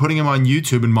 and then putting them on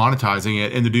YouTube and monetizing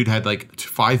it. And the dude had like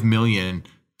 5 million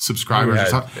subscribers or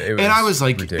something. And I was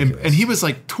like, and he was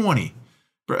like 20.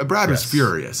 Brad was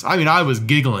furious. I mean, I was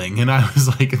giggling, and I was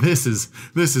like, "This is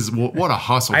what a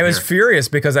hustle." I was furious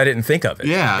because I didn't think of it.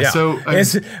 Yeah. So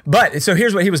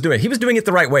here's what he was doing. He was doing it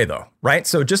the right way, though, right?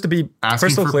 So just to be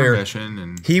crystal clear,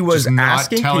 and he was not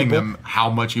telling them how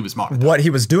much he was monetizing, what he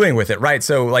was doing with it, right?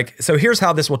 So here's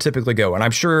how this will typically go, and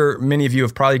I'm sure many of you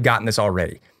have probably gotten this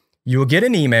already. You will get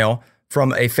an email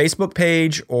from a Facebook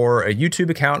page or a YouTube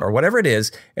account or whatever it is,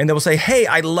 and they will say, "Hey,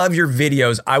 I love your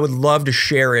videos. I would love to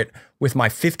share it with my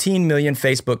 15 million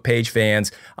Facebook page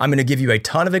fans. I'm going to give you a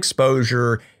ton of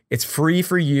exposure. It's free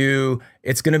for you.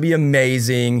 It's going to be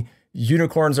amazing.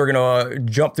 Unicorns are going to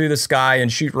jump through the sky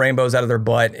and shoot rainbows out of their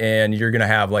butt, and you're going to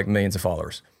have like millions of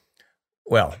followers."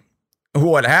 Well,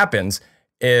 what happens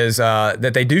is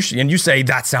that they do, and you say,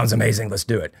 "That sounds amazing. Let's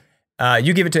do it."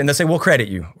 You give it to, and they say, "We'll credit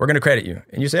you. We're going to credit you."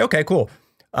 And you say, "Okay, cool."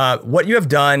 What you have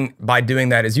done by doing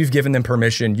that is you've given them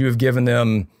permission. You have given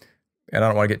them, and I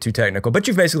don't want to get too technical, but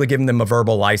you've basically given them a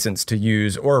verbal license to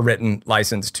use or a written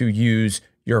license to use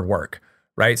your work,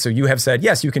 right? So you have said,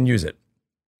 yes, you can use it.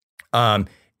 And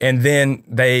then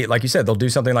they, like you said, they'll do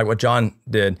something like what John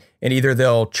did, and either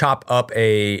they'll chop up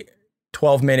a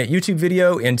 12-minute YouTube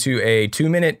video into a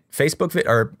 2-minute Facebook video,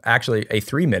 or actually a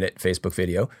 3-minute Facebook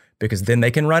video, because then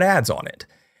they can run ads on it.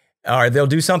 Or they'll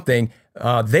do something.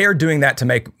 They are doing that to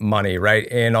make money, right?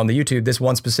 And on the YouTube, this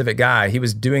one specific guy, he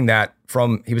was doing that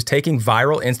he was taking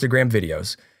viral Instagram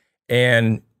videos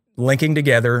and linking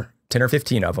together 10 or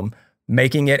 15 of them,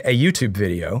 making it a YouTube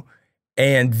video.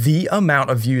 And the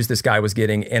amount of views this guy was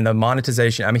getting and the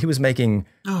monetization, I mean, he was making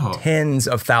tens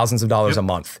of thousands of dollars a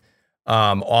month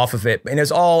off of it. And it's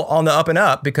all on the up and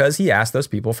up because he asked those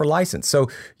people for license. So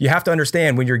you have to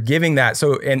understand when you're giving that.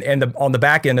 So, on the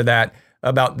back end of that,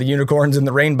 about the unicorns and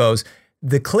the rainbows,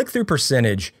 the click-through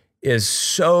percentage is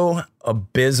so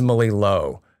abysmally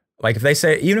low. Like if they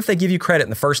say, even if they give you credit in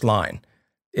the first line,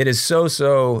 it is so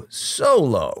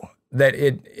low that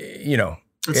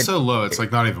it's so low. It's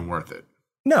like not even worth it.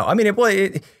 No, I mean,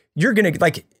 you're going to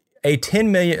like a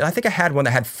 10 million. I think I had one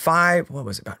that had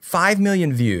 5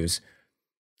 million views.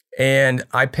 And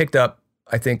I picked up,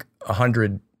 I think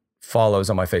 100 follows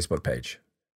on my Facebook page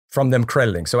from them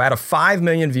crediting. So out of 5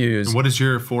 million views. And what is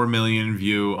your 4 million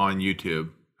view on YouTube?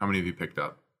 How many have you picked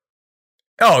up?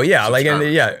 Oh yeah,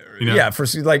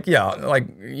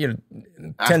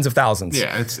 tens of thousands.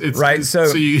 Yeah, it's right.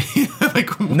 So you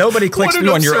like nobody clicks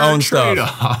through on your own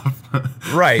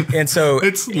stuff, right? And so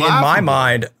it's in my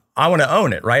mind, I want to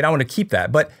own it, right? I want to keep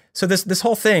that. But so this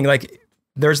whole thing, like,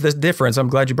 there's this difference. I'm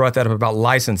glad you brought that up about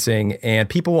licensing, and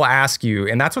people will ask you,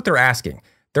 and that's what they're asking.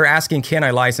 They're asking, can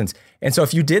I license? And so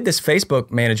if you did this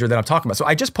Facebook manager that I'm talking about, so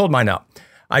I just pulled mine up.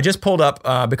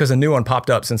 Because a new one popped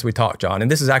up since we talked, John.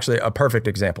 And this is actually a perfect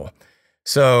example.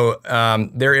 So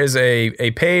there is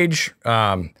a page,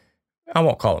 I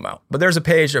won't call them out, but there's a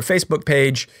Facebook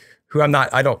page who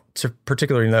I don't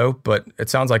particularly know, but it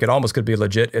sounds like it almost could be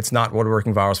legit. It's not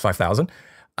Woodworking Virals 5000.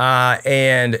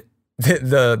 And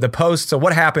the post, so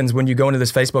what happens when you go into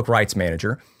this Facebook Rights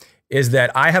Manager is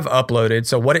that I have uploaded,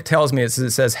 so what it tells me is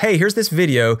it says, hey, here's this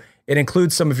video. It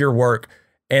includes some of your work.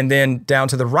 And then down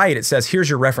to the right, it says, here's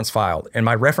your reference file. And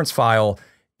my reference file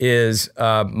is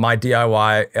my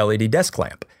DIY LED desk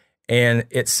lamp. And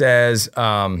it says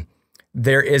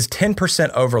there is 10%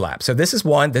 overlap. So this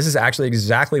is actually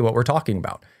exactly what we're talking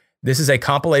about. This is a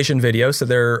compilation video. So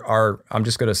I'm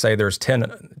just going to say there's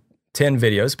 10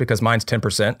 videos because mine's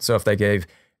 10%. So if they gave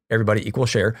everybody equal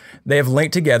share, they have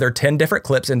linked together 10 different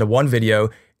clips into one video.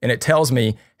 And it tells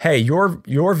me, hey,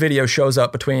 your video shows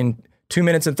up between 2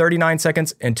 minutes and 39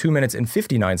 seconds and 2 minutes and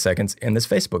 59 seconds in this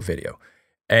Facebook video.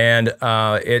 And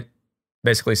it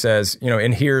basically says,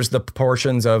 and here's the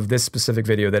portions of this specific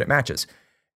video that it matches.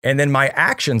 And then my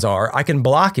actions are, I can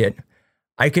block it,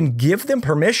 I can give them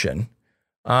permission,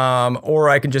 or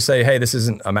I can just say, hey, this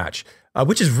isn't a match,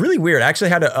 which is really weird. I actually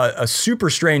had a super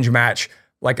strange match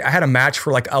Like I had a match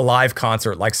for like a live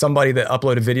concert, like somebody that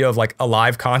uploaded video of like a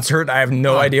live concert. I have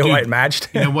no idea why it matched.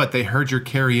 You know what? They heard your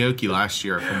karaoke last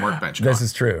year from Workbench Con. This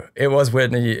is true. It was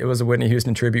Whitney. It was a Whitney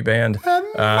Houston tribute band.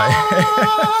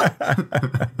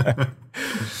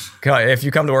 If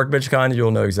you come to Workbench Con, you'll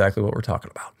know exactly what we're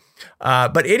talking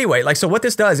about. But anyway, like, so what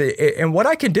this does, and what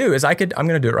I can do is I'm going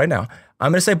to do it right now.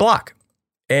 I'm going to say block.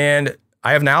 And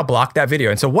I have now blocked that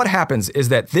video. And so what happens is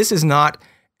that this is not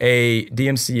a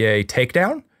DMCA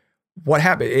takedown. What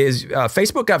happened is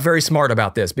Facebook got very smart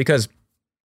about this because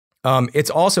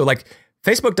it's also like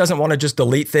Facebook doesn't want to just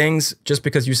delete things just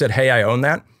because you said, hey, I own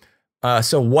that.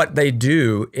 So what they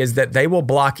do is that they will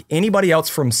block anybody else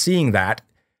from seeing that,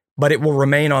 but it will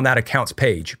remain on that account's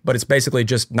page. But it's basically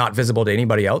just not visible to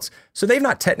anybody else. So they've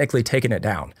not technically taken it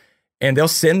down. And they'll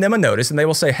send them a notice and they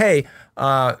will say, hey,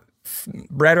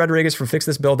 Brad Rodriguez from Fix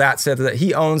This Build That said that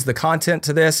he owns the content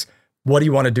to this. What do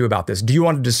you want to do about this? Do you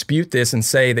want to dispute this and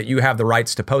say that you have the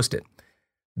rights to post it?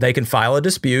 They can file a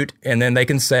dispute and then they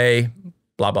can say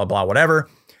blah, blah, blah, whatever.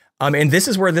 And this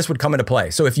is where this would come into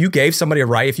play. So if you gave somebody a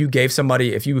right, if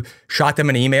you shot them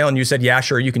an email and you said, yeah,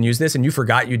 sure, you can use this, and you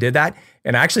forgot you did that.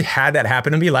 And I actually had that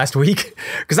happen to me last week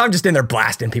because I'm just in there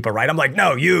blasting people, right? I'm like,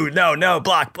 no,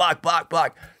 block, block, block,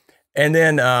 block. And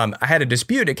then I had a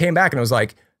dispute. It came back and it was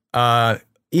like,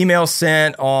 email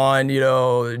sent on,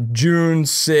 June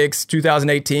 6,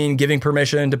 2018, giving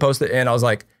permission to post it. And I was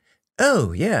like,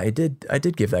 oh yeah, I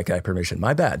did give that guy permission.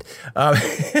 My bad.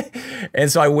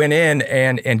 And so I went in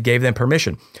and gave them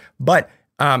permission. But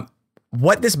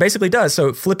what this basically does,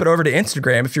 so flip it over to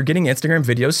Instagram. If you're getting Instagram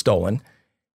videos stolen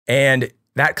and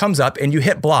that comes up and you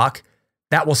hit block,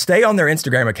 that will stay on their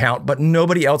Instagram account, but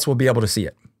nobody else will be able to see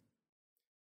it.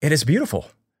 It is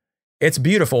beautiful. It's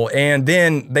beautiful. And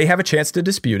then they have a chance to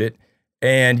dispute it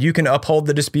and you can uphold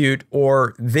the dispute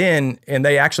and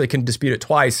they actually can dispute it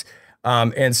twice.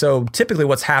 And so typically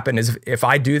what's happened is if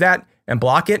I do that and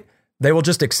block it, they will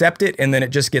just accept it and then it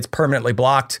just gets permanently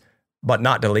blocked, but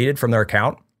not deleted from their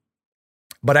account.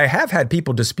 But I have had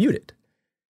people dispute it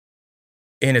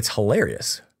and it's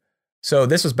hilarious. So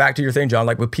this was back to your thing, John,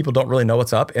 like when people don't really know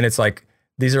what's up and it's like,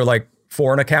 these are like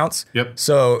foreign accounts. Yep.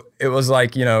 So it was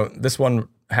like, this one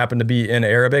happened to be in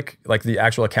Arabic, like the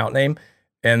actual account name.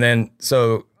 And then,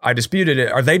 so I disputed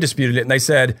it, or they disputed it, and they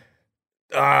said,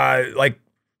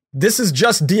 this is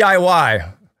just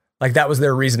DIY. Like that was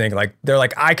their reasoning. Like they're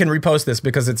like, I can repost this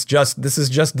because this is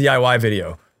just DIY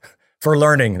video for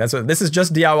learning. This is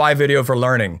just DIY video for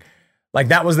learning. Like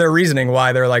that was their reasoning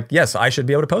why they're like, yes, I should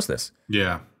be able to post this.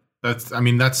 Yeah. It's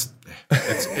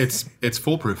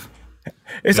foolproof.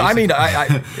 That's the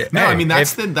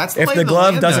if the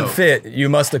glove doesn't fit, you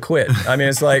must acquit. I mean,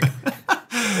 it's like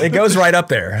it goes right up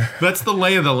there. That's the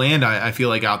lay of the land. I feel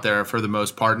like out there for the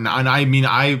most part, and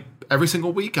I every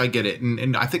single week I get it,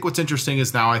 and I think what's interesting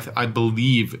is now I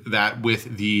believe that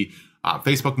with the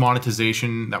Facebook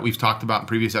monetization that we've talked about in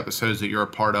previous episodes that you're a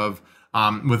part of,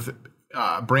 with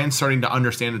brands starting to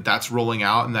understand that that's rolling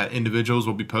out and that individuals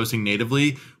will be posting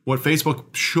natively, what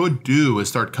Facebook should do is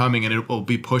start coming and it will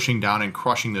be pushing down and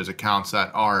crushing those accounts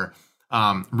that are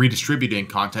redistributing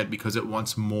content because it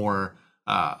wants more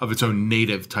of its own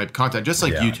native type content, just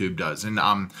like YouTube does. And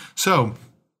so,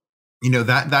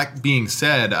 that being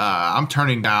said, I'm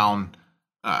turning down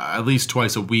at least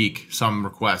twice a week some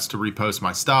requests to repost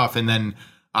my stuff. And then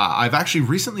I've actually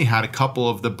recently had a couple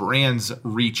of the brands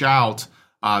reach out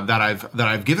that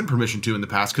I've given permission to in the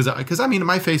past, because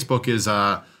my Facebook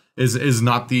is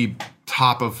not the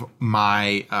top of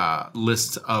my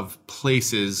list of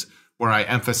places where I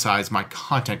emphasize my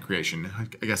content creation.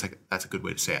 I guess that's a good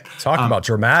way to say it. Talk about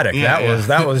dramatic.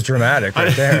 That was dramatic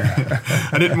right there.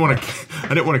 I didn't want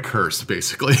to curse,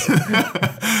 basically.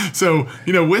 So,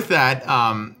 with that,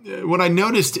 what I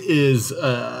noticed is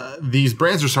these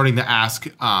brands are starting to ask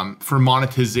for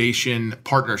monetization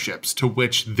partnerships to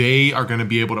which they are going to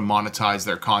be able to monetize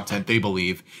their content, they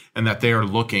believe, and that they are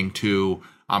looking to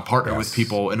partner with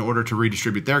people in order to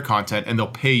redistribute their content, and they'll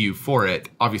pay you for it.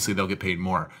 Obviously, they'll get paid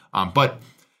more. But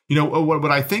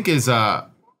what I think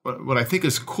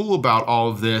is cool about all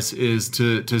of this is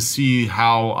to see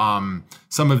how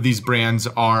some of these brands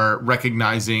are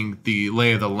recognizing the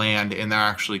lay of the land, and they're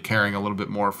actually caring a little bit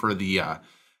more for the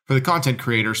content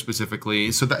creator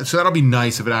specifically. So that'll be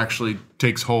nice if it actually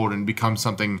takes hold and becomes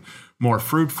something more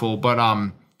fruitful. But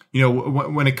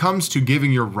when it comes to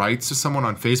giving your rights to someone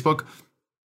on Facebook,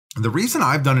 the reason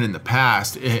I've done it in the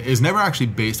past is never actually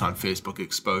based on Facebook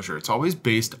exposure. It's always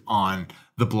based on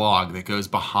the blog that goes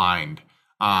behind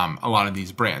a lot of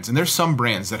these brands. And there's some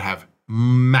brands that have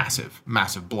massive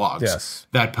blogs Yes.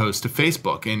 that post to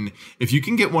Facebook. And if you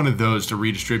can get one of those to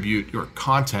redistribute your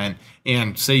content,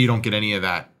 and say you don't get any of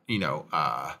that,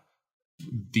 the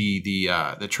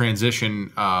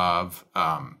transition of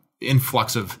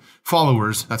influx of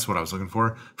followers, that's what I was looking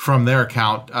for, from their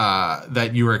account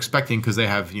that you were expecting, because they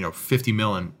have 50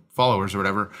 million followers or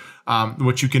whatever.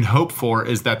 What you can hope for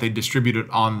is that they distribute it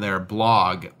on their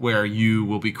blog, where you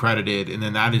will be credited, and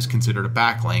then that is considered a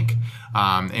backlink,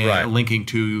 and linking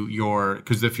to your,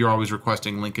 because if you're always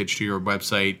requesting linkage to your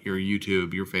website, your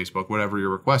YouTube, your Facebook, whatever you're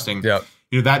requesting,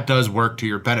 that does work to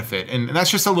your benefit. And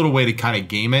that's just a little way to kind of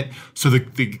game it. So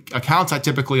the accounts I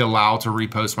typically allow to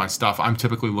repost my stuff, I'm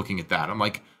typically looking at that. I'm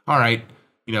like, all right,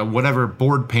 whatever,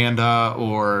 Board Panda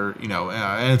or,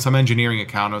 and some engineering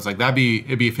account, I was like,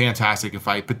 it'd be fantastic if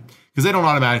because they don't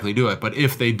automatically do it. But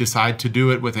if they decide to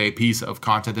do it with a piece of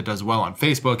content that does well on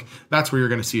Facebook, that's where you're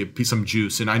going to see some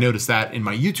juice. And I noticed that in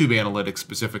my YouTube analytics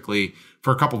specifically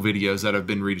for a couple videos that have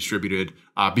been redistributed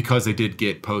because they did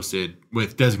get posted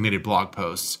with designated blog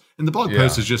posts. And the blog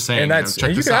post is just saying, and that's, check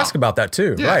and you this could out. ask about that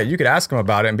too, right? You could ask them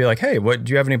about it and be like, hey, do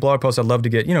you have any blog posts I'd love to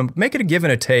get? Make it a give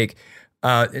and a take.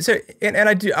 And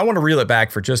I want to reel it back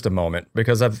for just a moment,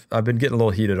 because I've been getting a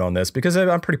little heated on this, because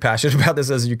I'm pretty passionate about this,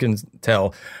 as you can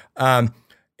tell. And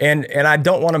I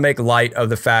don't want to make light of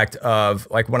the fact of,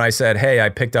 like, when I said, hey, I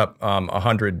picked up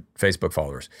 100 Facebook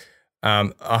followers.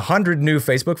 100 new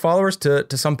Facebook followers to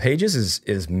some pages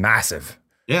is massive.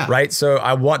 Yeah. Right. So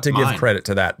I want to give credit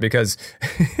to that, because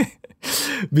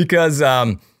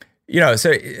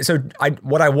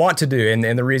what I want to do,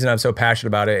 and the reason I'm so passionate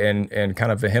about it and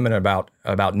kind of vehement about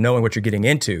knowing what you're getting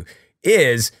into,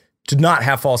 is to not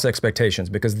have false expectations,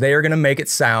 because they are going to make it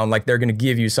sound like they're going to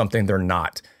give you something they're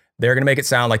not. They're going to make it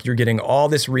sound like you're getting all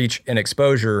this reach and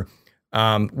exposure,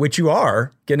 which you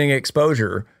are getting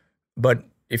exposure. But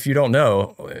if you don't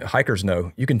know, hikers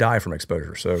know, you can die from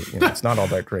exposure. So it's not all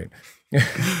that great.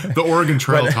 The Oregon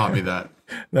Trail taught me that.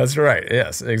 That's right.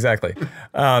 Yes, exactly.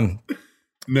 No,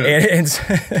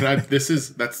 this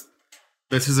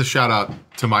is a shout out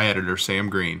to my editor, Sam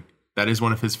Green. That is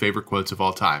one of his favorite quotes of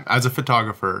all time. As a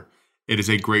photographer, it is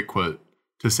a great quote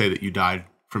to say that you died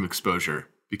from exposure,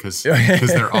 because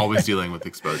they're always dealing with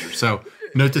exposure. So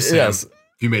note to Sam, if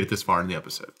you made it this far in the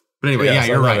episode. But anyway,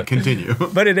 you're right. Continue.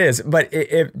 But it is. But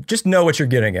just know what you're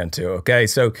getting into. Okay.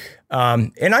 So,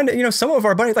 and I, some of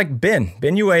our buddies, like Ben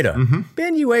Ueda. Mm-hmm.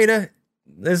 Ben Ueda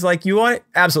is like, you want it?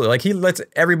 Absolutely. Like, he lets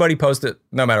everybody post it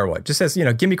no matter what. Just says,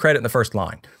 give me credit in the first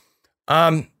line.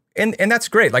 And that's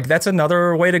great. Like, that's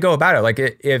another way to go about it. Like,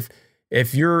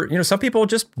 if you're, some people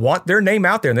just want their name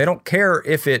out there, and they don't care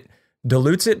if it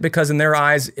dilutes it, because in their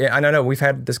eyes, and I know we've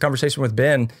had this conversation with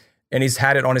Ben, and he's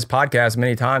had it on his podcast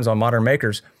many times on Modern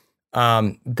Makers,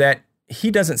 that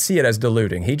he doesn't see it as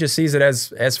diluting. He just sees it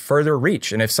as further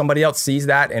reach. And if somebody else sees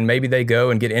that, and maybe they go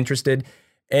and get interested,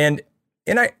 and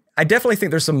I definitely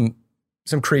think there's some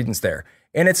credence there.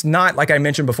 And it's not, like I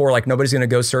mentioned before, like nobody's going to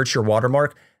go search your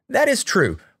watermark. That is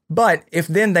true. But if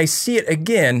then they see it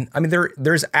again, I mean,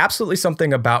 there's absolutely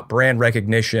something about brand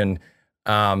recognition.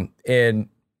 And,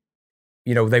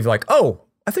 they've like, oh,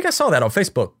 I think I saw that on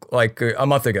Facebook like a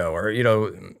month ago, or,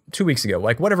 2 weeks ago,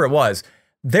 like whatever it was.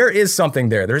 There is something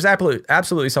there. There's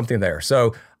absolutely something there.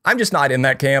 So I'm just not in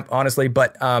that camp, honestly.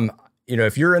 But,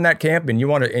 if you're in that camp and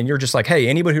you're just like, hey,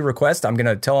 anybody who requests, I'm going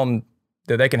to tell them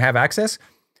that they can have access.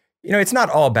 It's not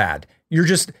all bad.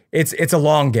 It's a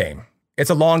long game. It's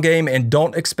a long game, and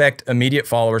don't expect immediate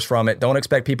followers from it. Don't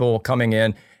expect people coming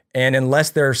in. And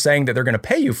unless they're saying that they're going to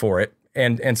pay you for it,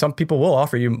 and some people will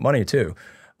offer you money too.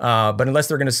 But unless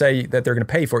they're going to say that they're going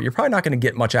to pay for it, you're probably not going to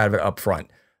get much out of it up front.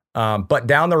 But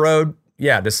down the road,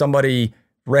 does somebody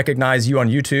recognize you on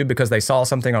YouTube because they saw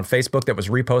something on Facebook that was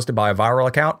reposted by a viral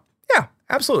account? Yeah,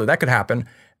 absolutely. That could happen.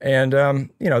 And,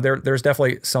 there's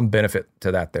definitely some benefit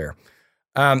to that there.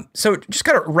 So just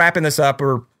kind of wrapping this up,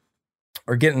 or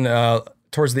getting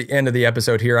towards the end of the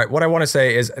episode here, what I want to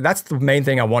say is that's the main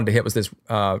thing I wanted to hit, was this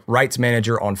rights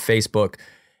manager on Facebook.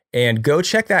 And go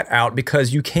check that out,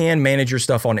 because you can manage your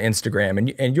stuff on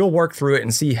Instagram, and you'll work through it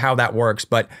and see how that works.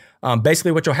 But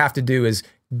basically what you'll have to do is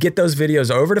get those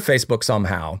videos over to Facebook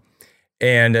somehow.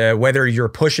 And whether you're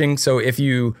pushing, so if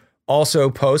you also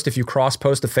post, if you cross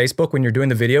post to Facebook when you're doing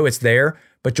the video, it's there,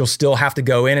 but you'll still have to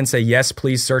go in and say, yes,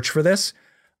 please search for this.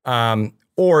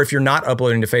 Or if you're not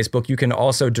uploading to Facebook, you can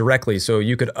also directly, so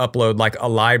you could upload like a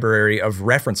library of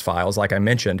reference files, like I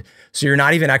mentioned. So you're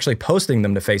not even actually posting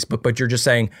them to Facebook, but you're just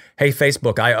saying, hey,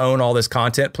 Facebook, I own all this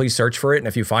content. Please search for it. And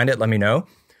if you find it, let me know.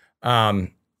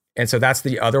 And so that's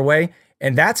the other way.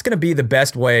 And that's going to be the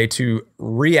best way to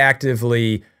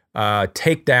reactively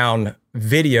take down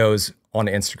videos on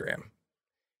Instagram.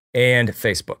 and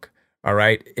Facebook. All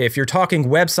right. If you're talking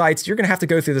websites, you're going to have to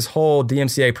go through this whole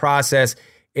DMCA process.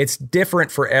 It's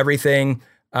different for everything.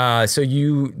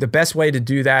 The best way to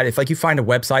do that, if like you find a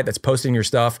website that's posting your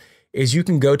stuff, is you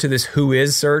can go to this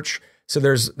Whois search. So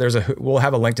we'll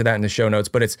have a link to that in the show notes,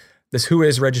 but it's this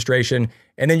Whois registration.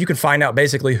 And then you can find out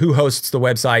basically who hosts the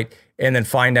website and then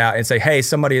find out and say, hey,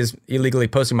 somebody is illegally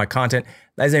posting my content.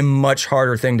 That is a much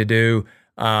harder thing to do.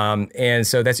 And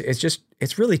so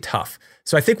it's really tough.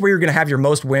 So I think where you're going to have your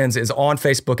most wins is on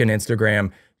Facebook and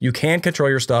Instagram. You can control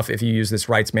your stuff if you use this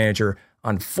rights manager.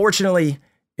 Unfortunately,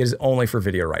 it is only for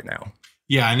video right now.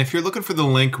 Yeah, and if you're looking for the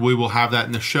link, we will have that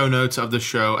in the show notes of the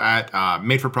show at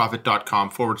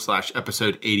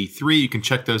madeforprofit.com/episode 83. You can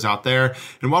check those out there.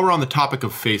 And while we're on the topic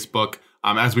of Facebook,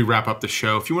 as we wrap up the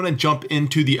show, if you want to jump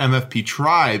into the MFP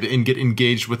tribe and get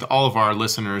engaged with all of our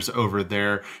listeners over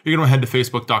there, you're going to head to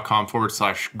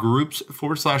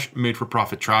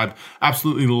facebook.com/groups/made-for-profit tribe.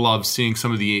 Absolutely love seeing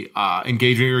some of the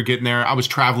engagement you're getting there. I was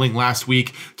traveling last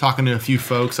week, talking to a few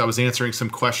folks. I was answering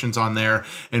some questions on there,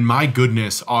 and my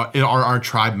goodness, are our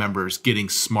tribe members getting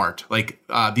smart. Like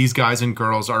these guys and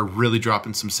girls are really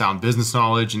dropping some sound business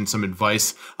knowledge and some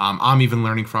advice. I'm even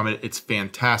learning from it. It's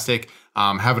fantastic.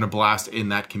 Having a blast in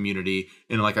that community.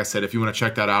 And like I said, if you want to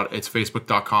check that out, it's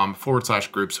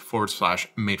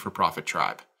facebook.com/groups/made-for-profit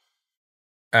tribe.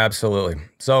 Absolutely.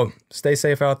 So stay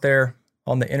safe out there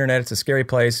on the internet. It's a scary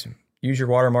place. Use your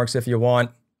watermarks if you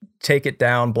want. Take it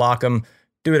down, block them,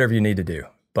 do whatever you need to do.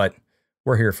 But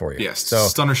we're here for you. Yes. So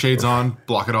stunner shades on,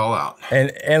 block it all out.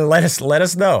 And let us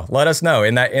know. Let us know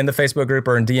in the Facebook group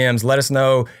or in DMs. Let us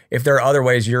know if there are other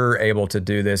ways you're able to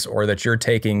do this or that you're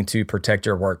taking to protect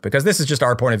your work, because this is just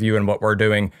our point of view and what we're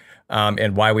doing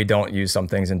and why we don't use some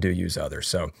things and do use others.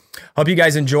 So hope you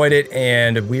guys enjoyed it,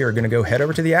 and we are going to go head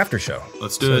over to the after show.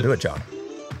 Let's do it. Do it, John.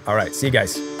 All right. See you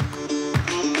guys.